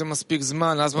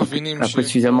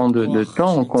suffisamment de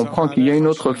temps, on comprend qu'il y a une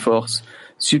autre force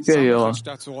supérieure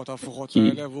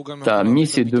qui t'a mis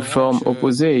ces deux formes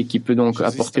opposées et qui peut donc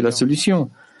apporter la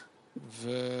solution.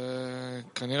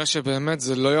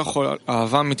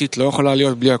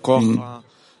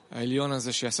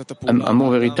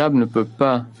 Amour véritable ne peut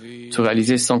pas se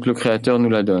réaliser sans que le Créateur nous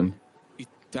la donne.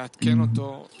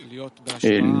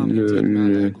 Et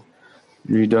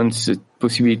lui donne cette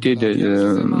possibilité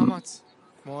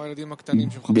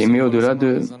d'aimer au-delà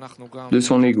de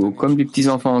son ego, comme des petits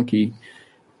enfants qui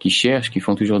cherchent, qui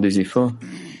font toujours des efforts.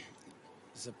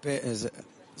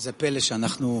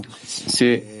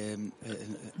 C'est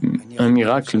un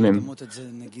miracle même.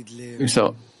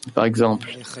 Ça, par exemple,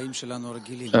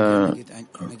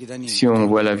 si on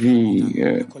voit la vie,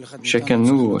 chacun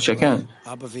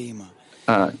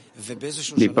a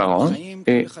des parents,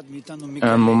 et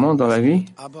à un moment dans la vie,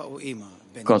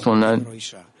 quand on a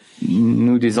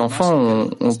nous des enfants,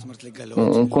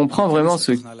 on comprend vraiment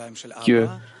ce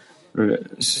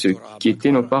qui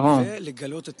étaient nos parents,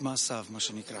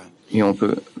 et on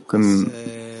peut comme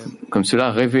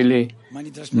cela révéler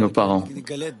nos parents.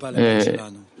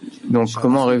 Donc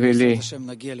comment révéler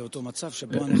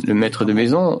le maître de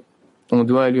maison? On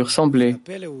doit lui ressembler.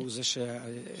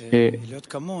 Et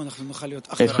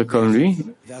être comme lui,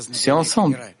 c'est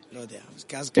ensemble.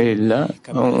 Et là,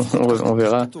 on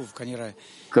verra,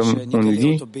 comme on nous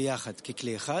dit,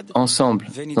 ensemble,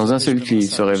 dans un seul cli, il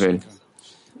se révèle.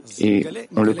 Et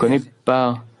on le connaît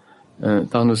par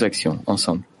nos actions,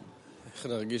 ensemble.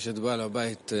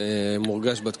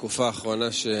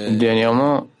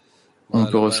 Dernièrement, on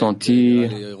peut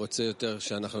ressentir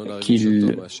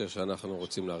qu'il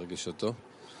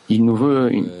nous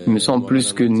veut, il me semble,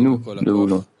 plus que nous le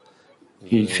voulons.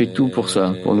 Il fait tout pour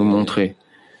ça, pour nous montrer.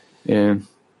 On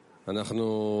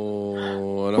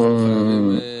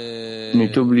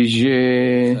est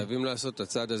obligé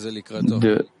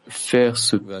de faire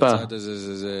ce pas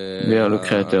vers le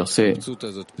Créateur. C'est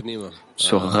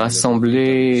se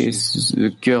rassembler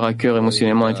cœur à cœur,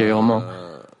 émotionnellement, intérieurement.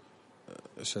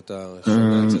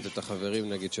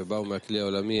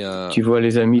 Tu vois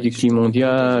les amis du climat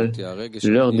mondial,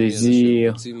 leurs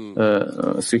désirs,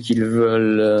 ce qu'ils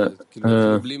veulent.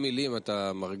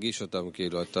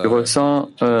 Tu ressens,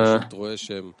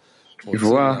 tu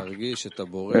vois,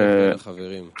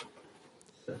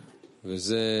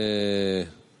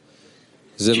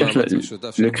 cherche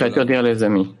le Créateur derrière les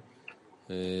amis.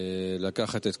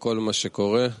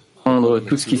 Prendre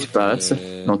tout ce qui se passe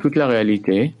dans toute la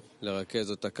réalité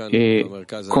et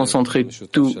concentrer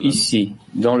tout ici,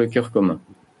 dans le cœur commun.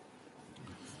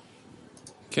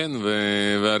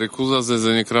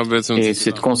 Et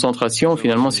cette concentration,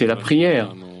 finalement, c'est la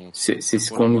prière. C'est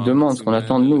ce qu'on nous demande, ce qu'on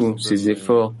attend de nous, ces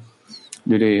efforts,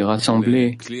 de les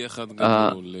rassembler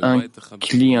à un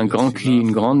cli, un grand cli,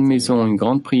 une grande maison, une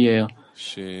grande prière,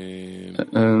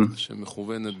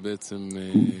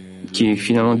 qui est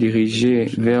finalement dirigée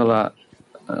vers la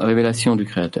révélation du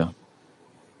Créateur.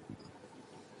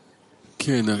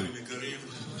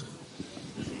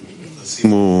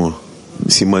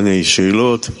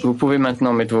 Vous pouvez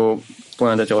maintenant mettre vos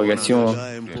points d'interrogation,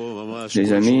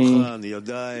 les amis.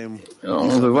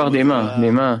 On veut voir des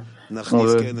mains. On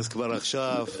veut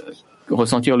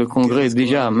ressentir le congrès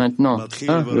déjà, maintenant.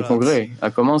 Le congrès a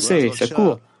commencé, ça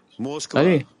court.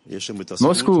 Allez,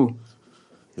 Moscou.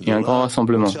 Il y a un grand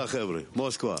rassemblement.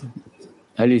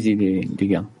 Allez-y, les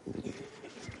gars.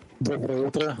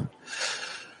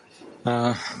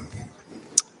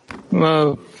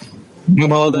 Bonjour.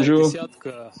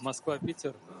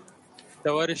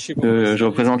 Je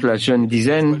représente la jeune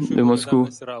dizaine de Moscou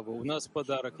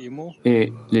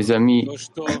et les amis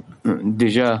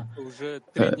déjà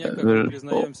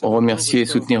remercier et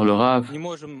soutenir le Rav,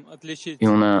 et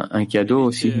on a un cadeau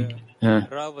aussi. On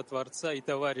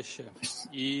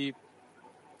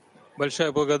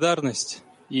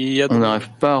n'arrive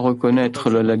pas à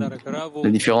reconnaître la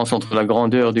différence entre la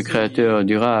grandeur du Créateur,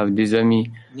 du Rav, des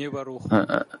amis.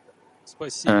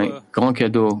 Un grand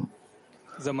cadeau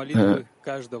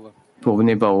pour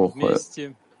Bnei Baruch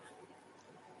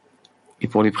et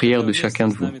pour les prières de chacun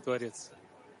de vous.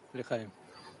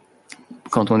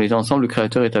 Quand on est ensemble, le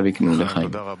Créateur est avec nous.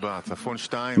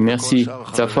 Merci,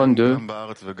 Tzafon 2.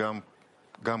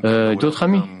 D'autres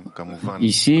amis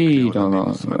ici, dans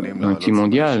un petit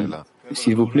mondial,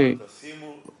 s'il vous plaît.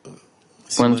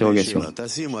 Point d'interrogation.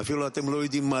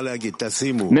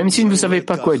 Même si vous ne savez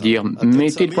pas quoi dire,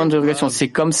 mettez le point d'interrogation. C'est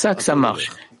comme ça que ça marche.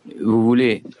 vous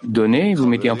voulez donner, vous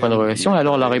mettez un point d'interrogation,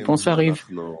 alors la réponse arrive,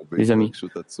 les amis.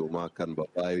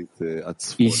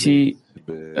 Ici,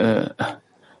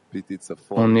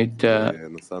 on est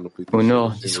au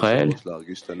nord d'Israël.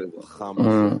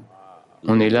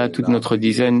 On est là, toute notre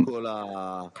dizaine,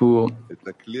 pour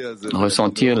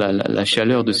ressentir la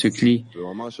chaleur de ce cli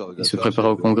et se préparer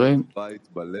au congrès.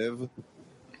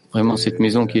 Vraiment, cette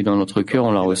maison qui est dans notre cœur,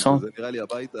 on la ressent.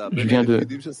 Je viens de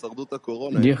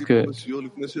dire que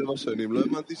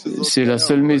c'est la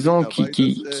seule maison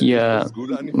qui est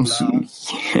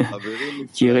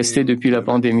restée depuis la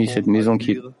pandémie, cette maison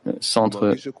qui est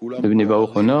centre de Bnei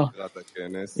Baruch au nord.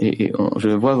 Et je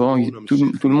vois vraiment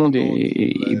tout le monde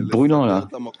est brûlant là.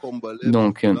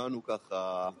 Donc,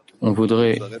 on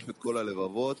voudrait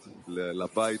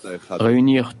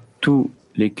réunir tous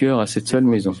les cœurs à cette seule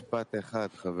maison.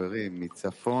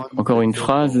 Encore une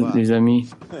phrase, les amis.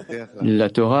 La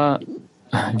Torah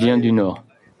vient du nord,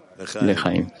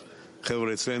 l'Echaim.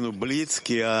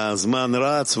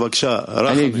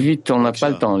 Allez, vite, on n'a pas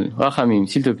le temps. Rachamim,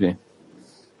 s'il te plaît.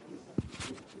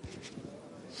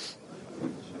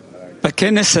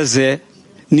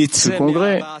 Ce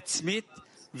congrès,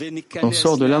 on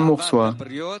sort de l'amour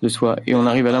de soi et on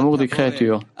arrive à l'amour des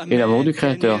créatures et l'amour du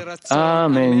Créateur.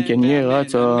 Amen, Kenye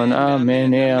Ratzon,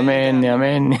 Amen et Amen et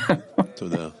Amen.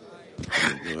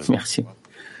 Merci.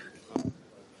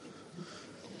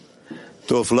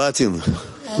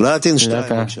 Latin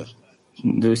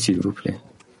 2, s'il vous plaît.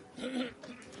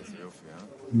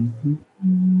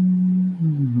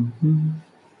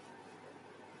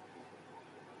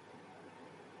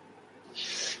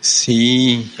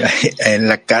 Sí,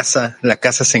 la casa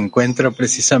se encuentra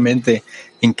precisamente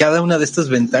en cada una de estas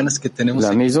ventanas que tenemos.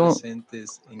 La maison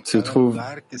se trouve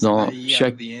dans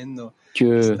chaque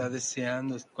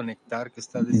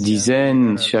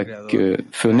dizaine, chaque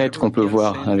fenêtre qu'on peut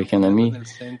voir avec un ami,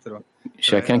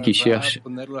 chacun qui cherche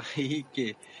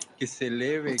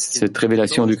cette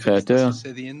révélation du Créateur.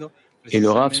 Et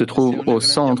le Rav se trouve au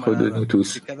centre de nous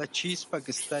tous.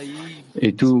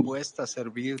 Et tout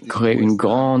crée une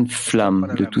grande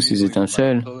flamme de tous ces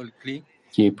étincelles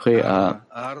qui est prêt à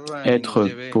être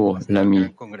pour l'ami,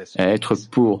 à être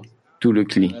pour tout le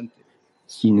cli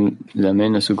qui nous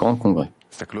amène à ce grand congrès.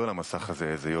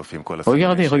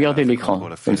 Regardez l'écran,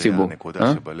 comme c'est beau.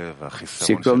 Hein?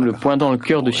 C'est comme le point dans le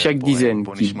cœur de chaque dizaine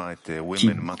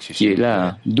qui est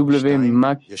là.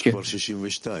 WMAC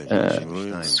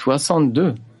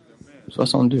 62.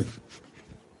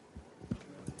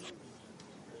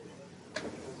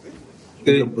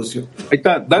 Ahí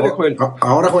está, dale, Joel.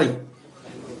 Ahora, Joel.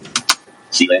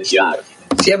 Silenciar.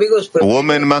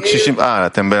 Woman Mac 60.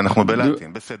 אנחנו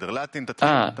בלטין, בסדר, לטין תתחיל.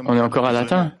 on est encore à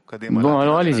latin? Bon,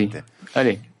 alors allez-y.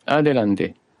 Allez,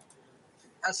 adelante.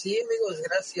 Así, amigos,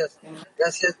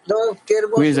 gracias. No, qué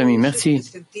hermoso. Oui, les amis, merci.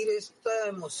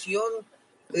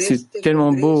 C'est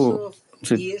tellement beau,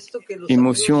 cette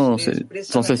émotion, cette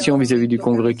sensation vis-à-vis du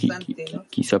congrès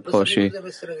qui s'approche et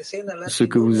ce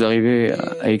que vous arrivez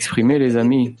à exprimer, les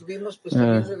amis,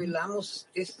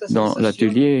 dans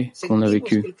l'atelier qu'on a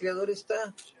vécu.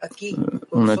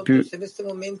 On a pu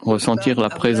ressentir la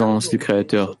présence du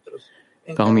Créateur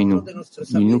parmi nous.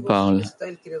 Il nous parle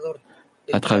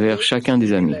à travers chacun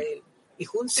des amis.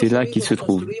 C'est là qu'il se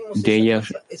trouve, derrière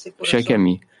chaque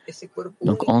ami.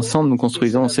 Donc ensemble, nous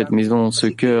construisons cette maison, ce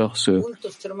cœur, ce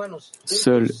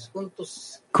seul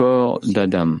corps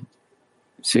d'Adam.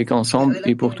 C'est qu'ensemble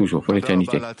et pour toujours, pour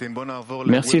l'éternité.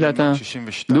 Merci latin.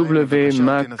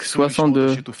 WMAC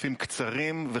 62.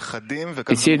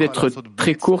 Essayez d'être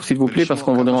très court, s'il vous plaît, parce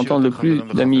qu'on voudrait entendre le plus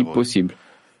d'amis possible.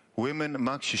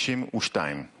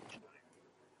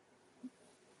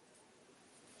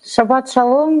 Шаббат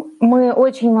шалом. Мы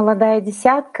очень молодая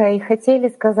десятка и хотели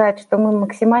сказать, что мы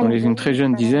максимально... On est une très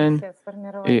jeune dizaine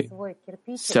et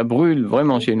ça brûle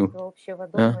vraiment chez nous.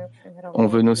 Hein? On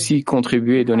veut aussi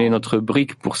contribuer et donner notre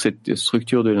brique pour cette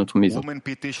structure de notre maison.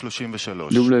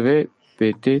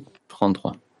 WPT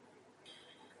 33.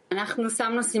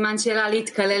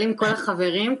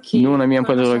 Nous, on a mis un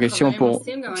point d'interrogation pour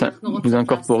vous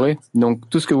incorporer. Donc,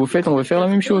 tout ce que vous faites, on veut faire la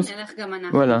même chose.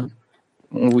 Voilà.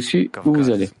 On vous suit où vous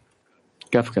allez.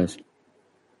 Kafkas.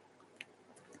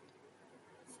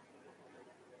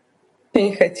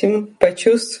 Мы хотим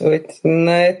почувствовать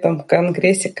на этом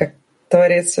конгрессе, как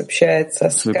Творец общается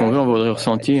с каждым. On voudrait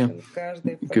ressentir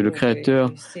que le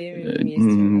Créateur,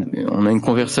 on a une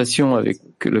conversation avec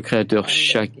le Créateur,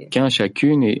 chacun,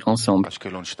 chacune et ensemble,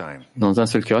 dans un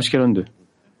seul cœur. Ashkelon 2.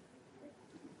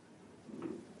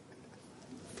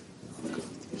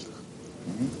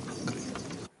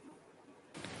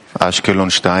 Ashkelon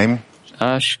 2.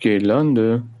 Ashkelon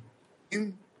 2.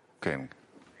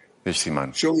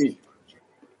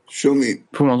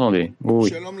 Vous m'entendez?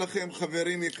 Oui.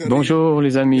 Bonjour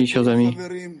les amis, chers amis.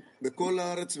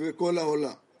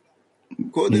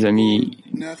 Les amis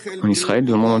en Israël,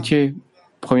 dans le monde entier,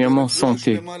 premièrement,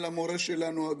 santé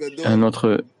à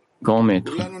notre grand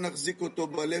maître.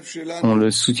 On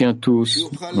le soutient tous,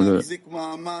 on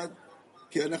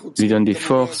lui donne des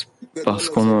forces parce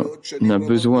qu'on a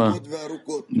besoin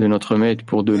de notre maître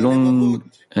pour de longues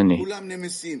années.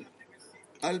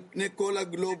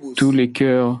 Tous les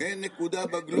cœurs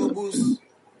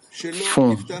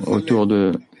font autour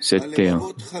de cette terre.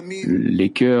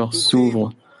 Les cœurs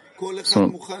s'ouvrent,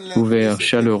 sont ouverts,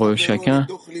 chaleureux, chacun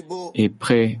est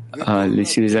prêt à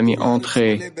laisser les amis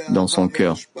entrer dans son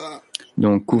cœur.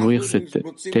 Donc couvrir cette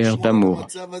terre d'amour.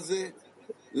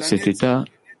 Cet état,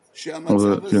 on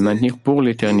veut le maintenir pour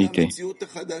l'éternité.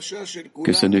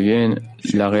 Que ça devienne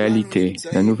la réalité,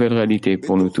 la nouvelle réalité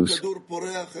pour nous tous.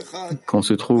 Qu'on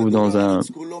se trouve dans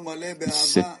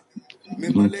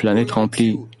une planète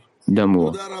remplie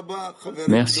d'amour.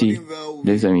 Merci,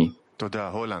 les amis.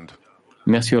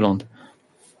 Merci, Hollande.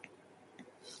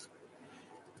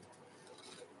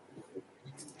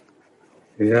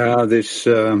 Yeah, this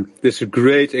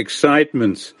great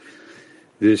excitement,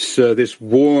 this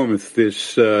warmth,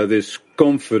 this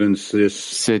confidence,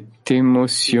 cette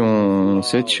émotion,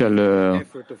 cette chaleur,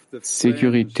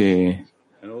 sécurité,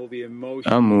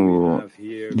 amour,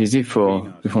 des efforts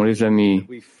que font les amis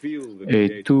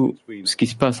et tout ce qui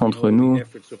se passe entre nous,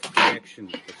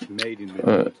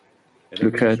 le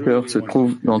Créateur se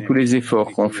trouve dans tous les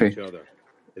efforts qu'on fait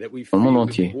dans le monde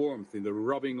entier.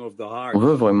 On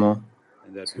veut vraiment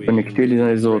se connecter les uns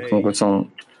les autres, on ressent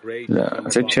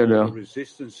cette chaleur.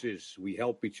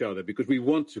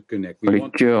 Les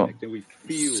cœurs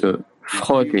se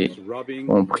frottent et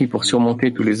on prie pour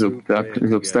surmonter tous les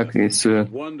obstacles et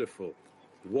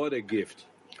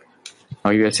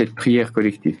arriver à cette prière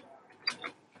collective.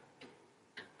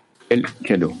 Quel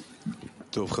cadeau.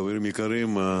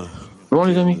 Bon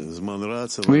les amis,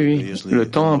 oui, le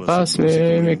temps passe,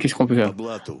 mais qu'est-ce qu'on peut faire?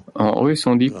 En russe,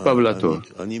 on dit pablato.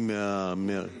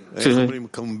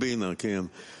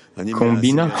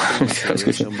 Combina, parce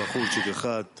que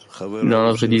dans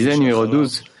notre dizaine numéro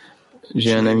 12,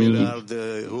 j'ai un ami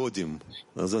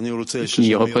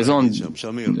qui représente, je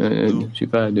sais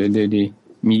pas, des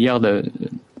milliards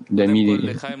d'amis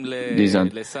des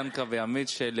Indes.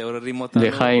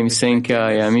 Lechaim,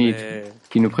 Senka et Amit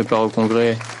qui nous préparent au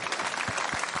congrès.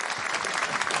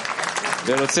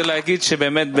 Et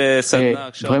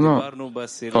vraiment,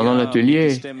 pendant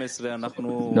l'atelier,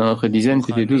 dans notre dizaine,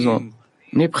 c'était 12 ans,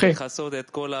 on est prêt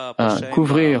à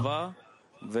couvrir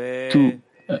toute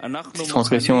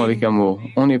transgression avec amour.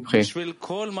 On est prêt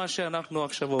pour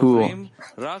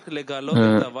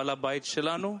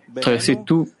traverser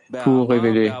tout pour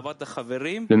révéler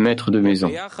le maître de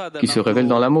maison qui se révèle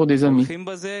dans l'amour des amis.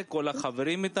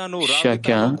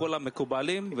 Chacun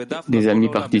des amis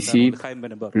participe,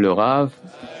 le Rav,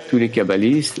 tous les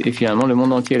kabbalistes et finalement le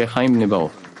monde entier, les Chaim Bnei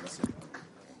Baruch.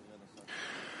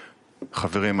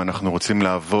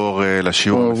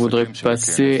 On voudrait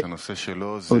passer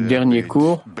au dernier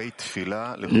cours,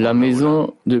 la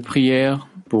maison de prière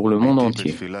pour le monde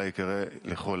entier.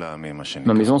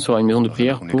 Ma maison sera une maison de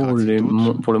prière pour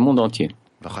le monde entier.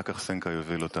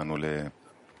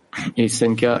 Et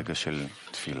Senka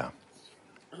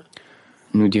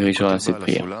nous dirigera à cette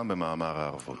prière.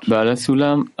 Ba'al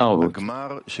Sulam Arvot.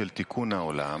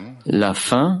 La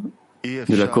fin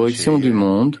de la correction du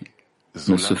monde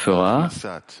ne se fera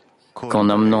qu'en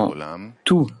amenant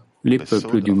tous les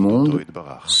peuples du monde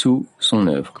sous son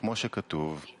œuvre.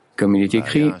 Comme il est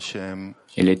écrit,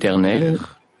 et l'Éternel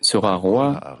sera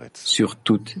roi sur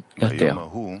toute la terre.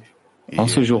 En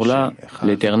ce jour-là,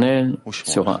 l'Éternel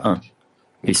sera un,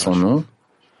 et son nom,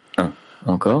 un.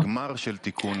 Encore,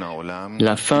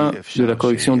 la fin de la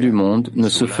correction du monde ne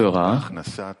se fera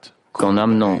qu'en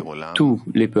amenant tous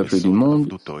les peuples du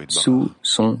monde sous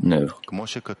son œuvre.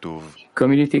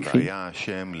 Comme il est écrit,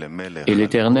 et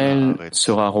l'Éternel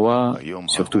sera roi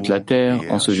sur toute la terre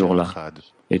en ce jour-là.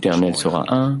 L'Éternel sera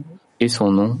un et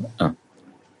son nom un.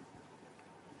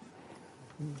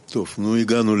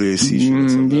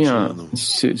 Bien,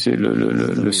 c'est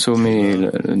le sommet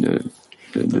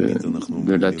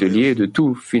de l'atelier, de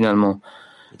tout finalement.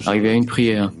 Arriver à une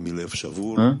prière.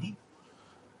 Hein?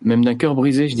 Même d'un cœur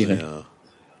brisé, je dirais.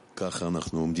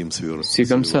 C'est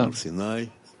comme ça.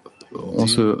 On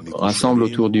se rassemble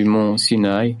autour du mont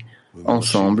Sinaï,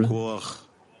 ensemble,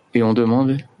 et on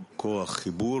demande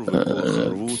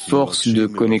force de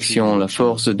connexion, la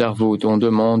force d'Arvut. On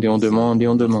demande et on demande et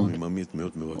on demande.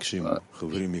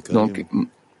 Donc,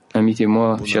 Amit et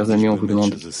moi, chers amis, on vous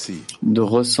demande de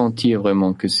ressentir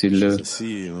vraiment que c'est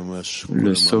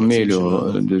le sommet,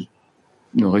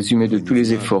 le résumé de tous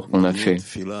les efforts qu'on a faits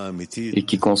et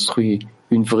qui construit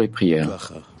une vraie prière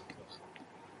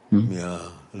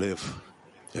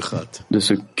de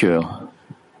ce cœur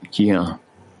qui est un.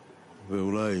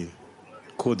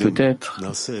 Peut-être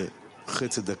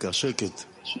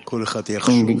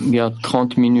on garde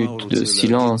 30 minutes de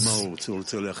silence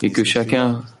et que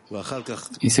chacun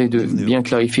essaye de bien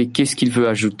clarifier qu'est-ce qu'il veut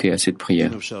ajouter à cette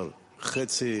prière.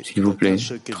 S'il vous plaît,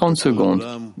 30 secondes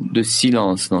de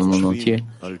silence dans le monde entier.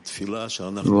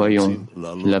 Voyons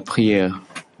la prière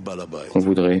qu'on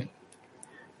voudrait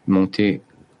monter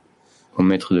au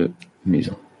maître de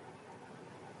maison.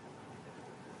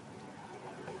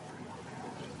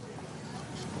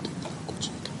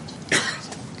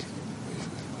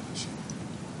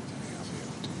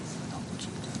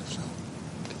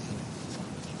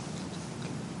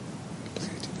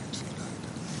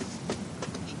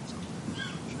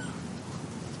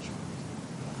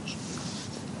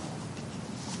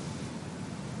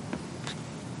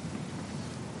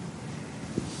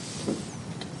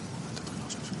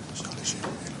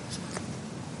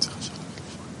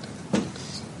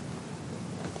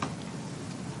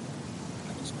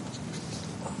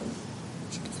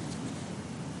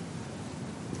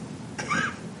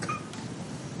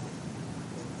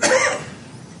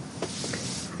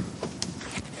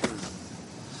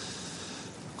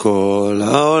 כל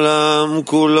העולם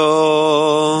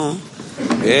כולו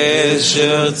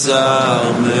גשר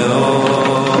צר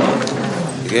מאוד,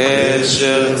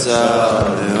 גשר צר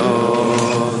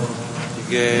מאוד,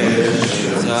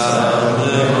 גשר צר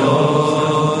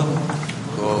מאוד,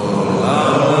 כל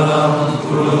העולם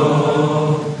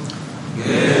כולו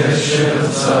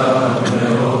גשר צר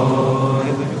מאוד,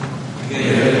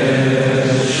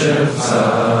 גשר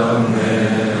צר מאוד.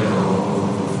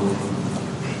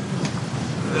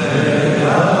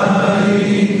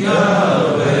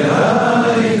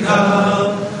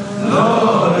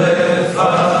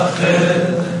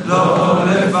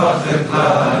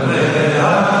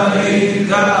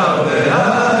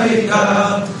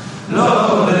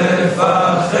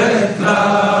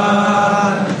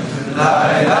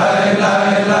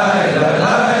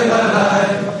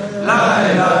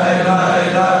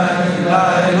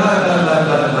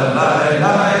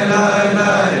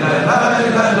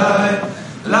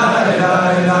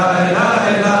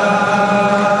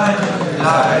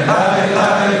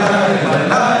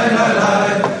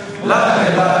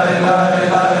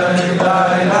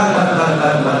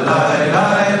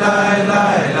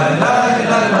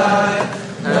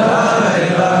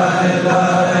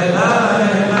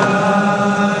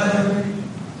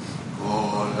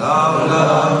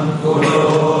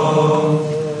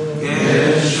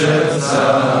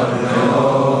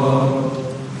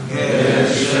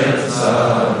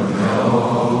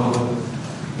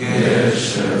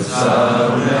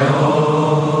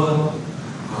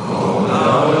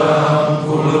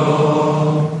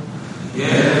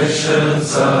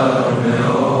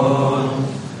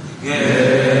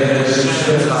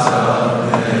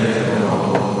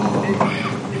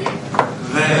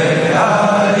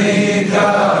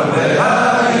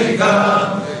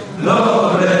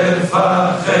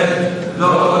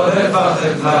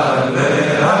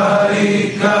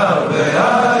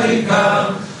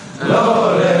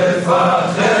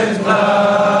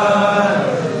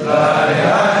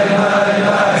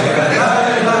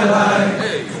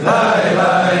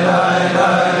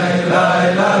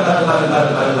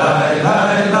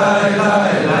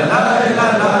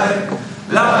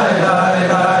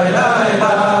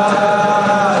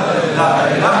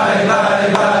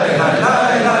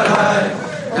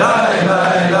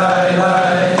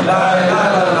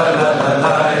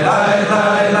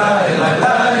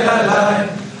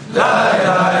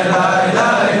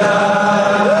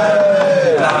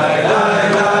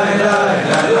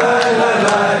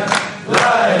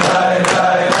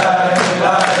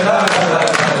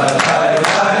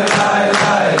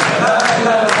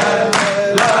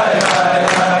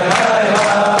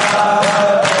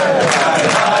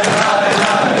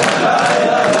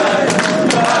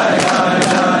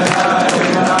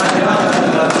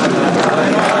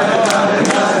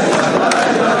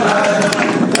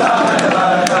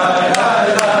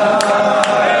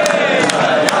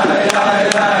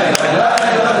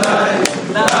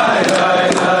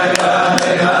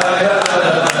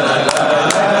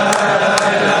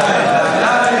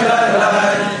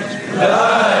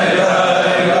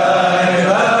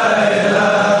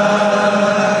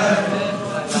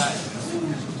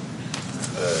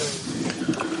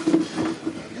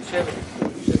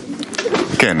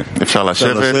 כן, אפשר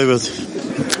לשבת.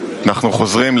 אנחנו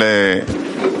חוזרים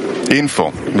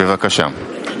לאינפו, בבקשה.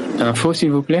 Info,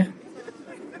 s'il vous plaît.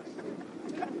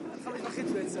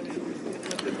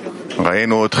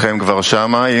 ראינו אתכם כבר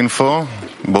שמה, אינפו.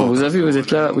 On vous a vu, vous êtes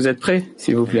là, vous êtes prêts,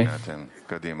 s'il vous plaît.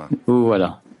 Vous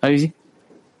voilà. Allez-y.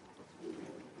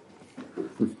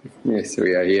 Yes,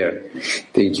 we are here.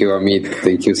 Thank you, Amit.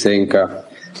 Thank you, Senka.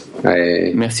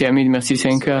 Merci, Amit. Merci,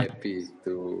 Senka.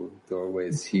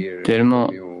 Tellement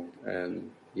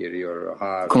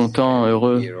content,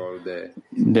 heureux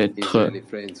d'être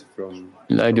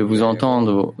là et de vous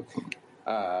entendre,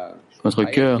 votre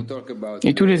cœur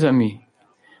et tous les amis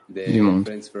du monde.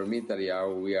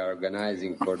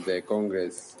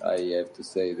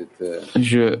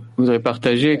 Je voudrais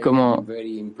partager comment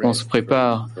on se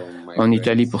prépare en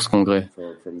Italie pour ce congrès.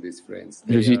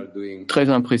 Je suis très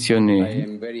impressionné.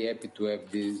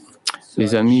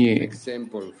 Les amis,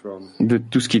 de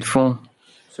tout ce qu'ils font.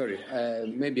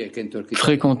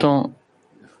 Très content.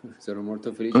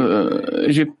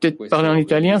 Je vais peut-être parler en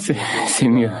italien, c'est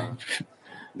mieux.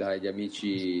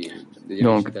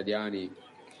 Donc,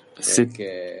 cet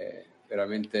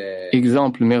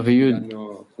exemple merveilleux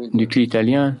du CLI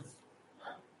italien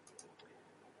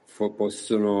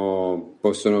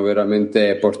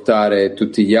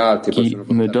qui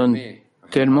me donne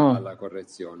tellement,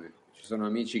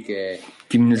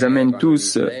 qui nous amène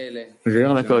tous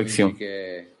vers la correction.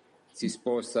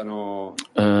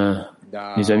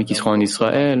 Les amis qui seront en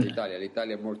Israël,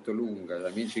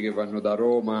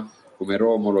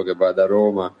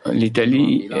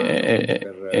 l'Italie,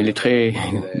 elle est très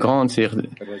grande.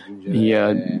 Il y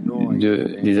a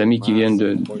des amis qui viennent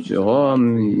de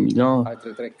Rome, Milan,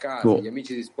 pour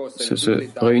se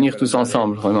réunir tous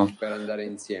ensemble, vraiment.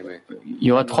 Il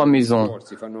y aura 3 maisons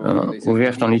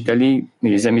ouvertes en Italie,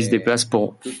 mais les amis se déplacent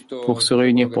pour se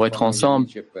réunir, pour être ensemble.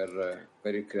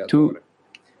 Tout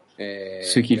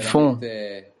ce qu'ils font,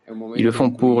 ils le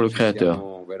font pour le Créateur.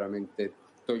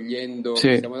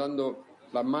 C'est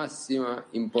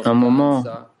un moment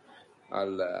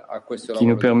qui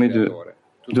nous permet de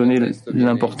donner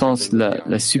l'importance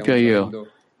la supérieure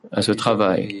à ce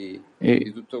travail.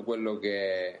 Et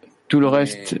tout le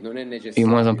reste est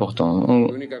moins important. On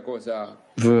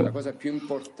veut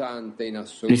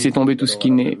laisser tomber tout ce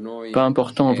qui n'est pas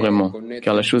important vraiment,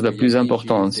 car la chose la plus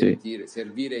importante, c'est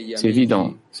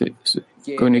évident, c'est se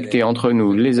connecter entre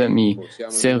nous, les amis,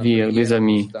 servir les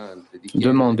amis,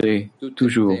 demander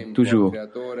toujours,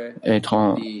 être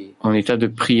en état de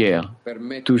prière,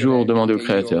 toujours demander au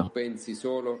Créateur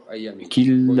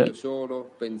qu'il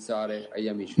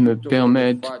me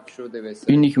permette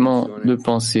uniquement de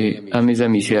penser à mes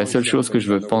amis. C'est la seule chose que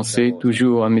je veux, penser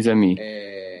toujours à mes amis,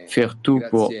 faire tout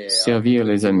pour servir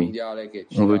les amis.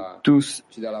 On veut tous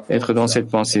être dans cette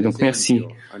pensée. Donc merci,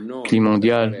 CLI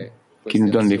mondial, qui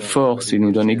nous donne les forces et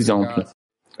nous donne exemple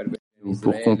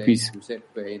pour qu'on puisse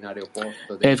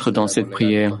être dans cette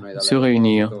prière, se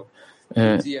réunir.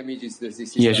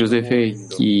 Il y a Joseph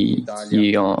qui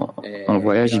est en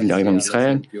voyage, il arrive en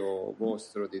Israël.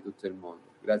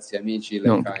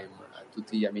 Donc,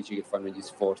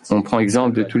 on prend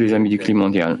exemple de tous les amis du CLI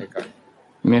mondial.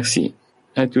 Merci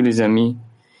à tous les amis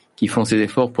qui font ces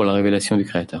efforts pour la révélation du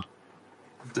Créateur.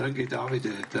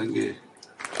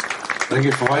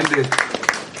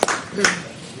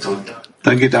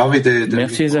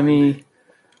 Merci les amis.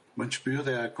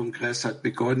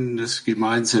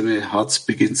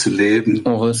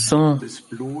 On ressent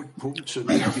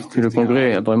que le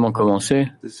congrès a vraiment commencé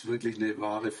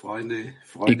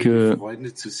et que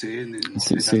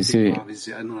c'est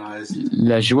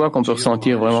la joie qu'on peut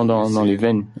ressentir vraiment dans les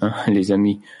veines, hein, les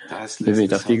amis de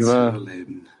Vetar Tikva.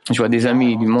 Je vois des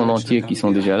amis du monde entier qui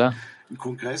sont déjà là.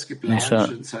 Et ça,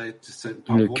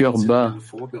 le cœur bat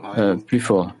plus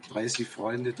fort.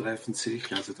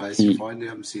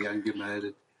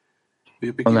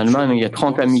 En Allemagne, il y a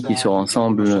 30 amis qui se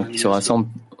rassemblent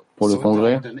pour le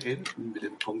congrès.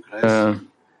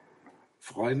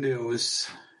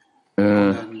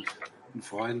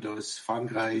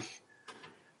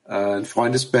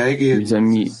 Des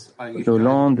amis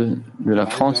d'Hollande, de la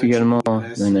France également,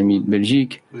 un ami de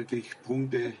Belgique.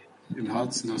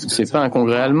 C'est pas un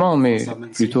congrès allemand, mais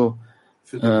plutôt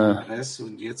il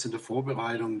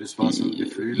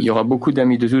y aura beaucoup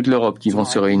d'amis de toute l'Europe qui vont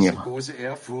se réunir,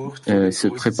 se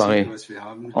préparer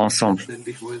ensemble.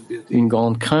 Une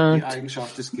grande crainte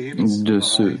de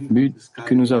ce but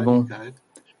que nous avons,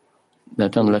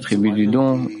 d'atteindre l'attribut du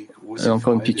don.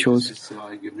 Encore une petite chose,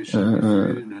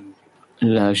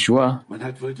 la joie,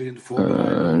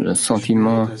 le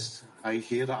sentiment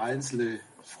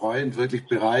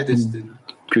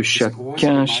que chaque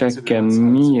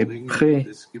ami est prêt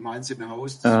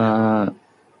à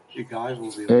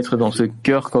être dans ce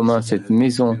cœur commun, cette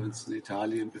maison,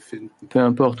 peu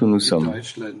importe où nous sommes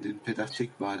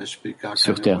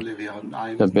sur Terre.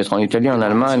 Ça peut être en Italie, en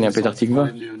Allemagne, à Petah Tikva,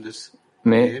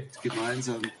 mais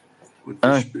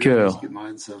un cœur,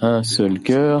 un seul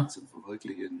cœur,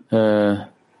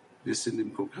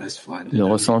 de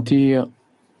ressentir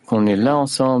qu'on est là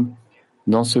ensemble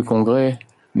dans ce congrès.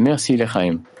 Merci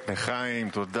Lechaim.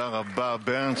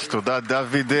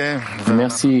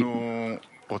 Merci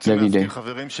David.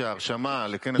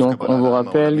 Donc on vous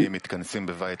rappelle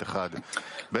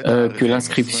que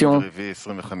l'inscription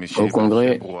au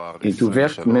congrès est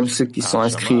ouverte. Même ceux qui sont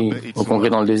inscrits au congrès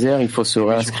dans le désert, il faut se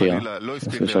réinscrire.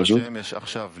 Ça s'ajoute.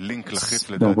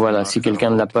 Donc voilà, si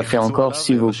quelqu'un ne l'a pas fait encore,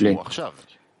 s'il vous plaît,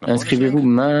 inscrivez-vous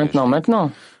maintenant.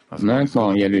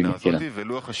 Maintenant, il y a le lien qui est là.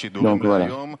 Donc voilà.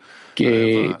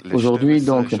 Et aujourd'hui,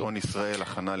 donc,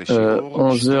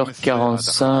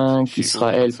 11h45,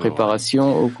 Israël,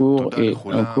 préparation au cours et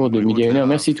un cours de midi à 1h.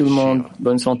 Merci tout le monde.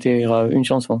 Bonne santé. Une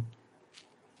chanson.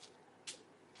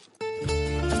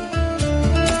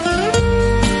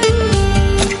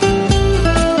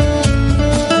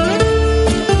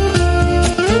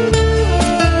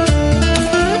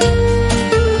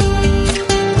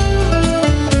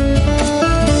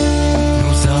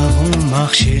 Nous avons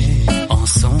marché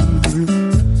ensemble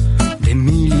des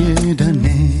milliers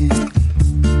d'années.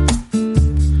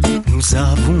 Nous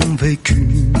avons vécu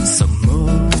sans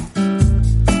mort,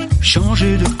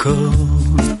 changé de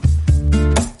corps.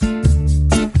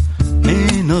 Mais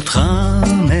notre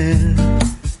âme, elle,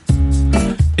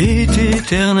 est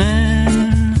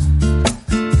éternelle.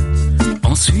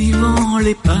 En suivant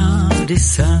les pas des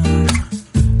sages,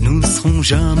 nous ne serons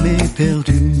jamais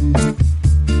perdus.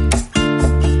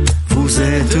 Vous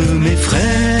êtes mes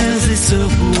frères et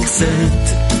sœurs pour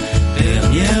cette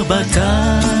dernière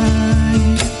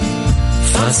bataille.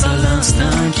 Face à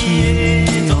l'instinct qui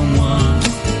est en moi,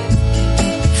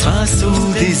 face au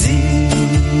désir.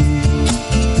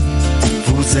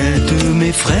 Vous êtes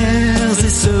mes frères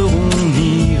et sœurs, on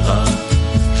ira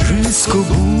jusqu'au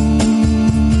bout.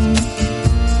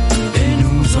 Et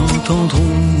nous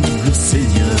entendrons le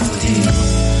Seigneur dire,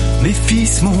 mes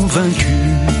fils m'ont vaincu.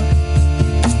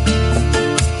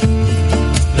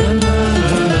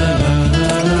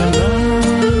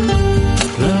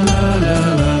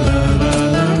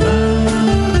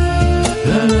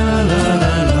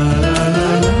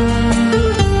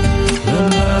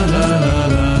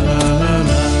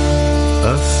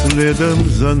 Следом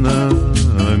за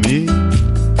нами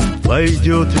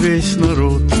пойдет весь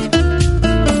народ.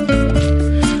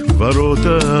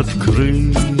 Ворота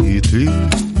открыты,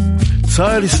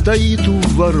 царь стоит у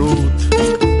ворот.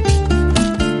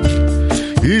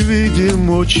 И видим,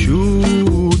 о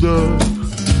чудо,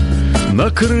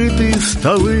 накрыты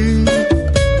столы.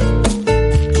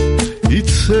 И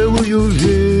целую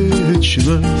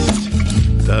вечность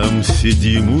там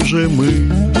сидим уже мы.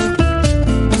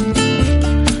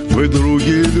 Мы,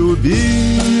 други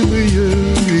любимые,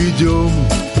 идем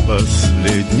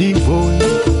последний бой.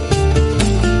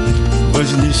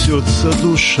 Вознесется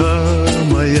душа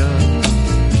моя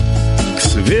к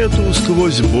свету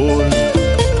сквозь боль.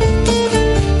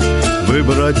 Вы,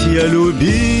 братья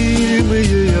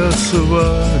любимые, я с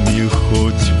вами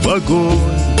хоть в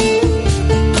огонь.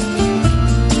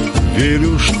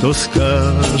 Верю, что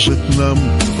скажет нам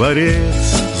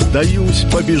Творец, сдаюсь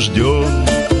побежден.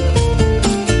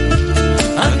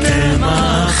 אתם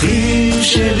האחים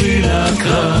שלי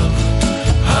לקרב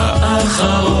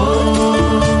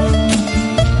האחרון,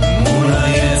 מול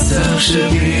היצר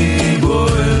שלי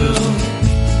בוער,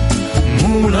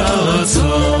 מול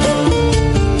הרצון.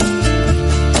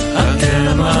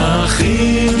 אתם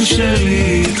האחים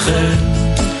שלי איתכם,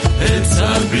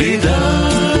 אצעק בלי די,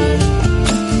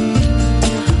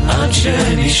 עד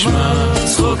שנשמע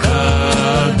צחוק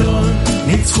האדון,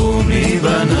 ניצחו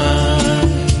מבניי.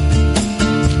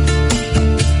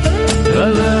 La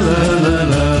la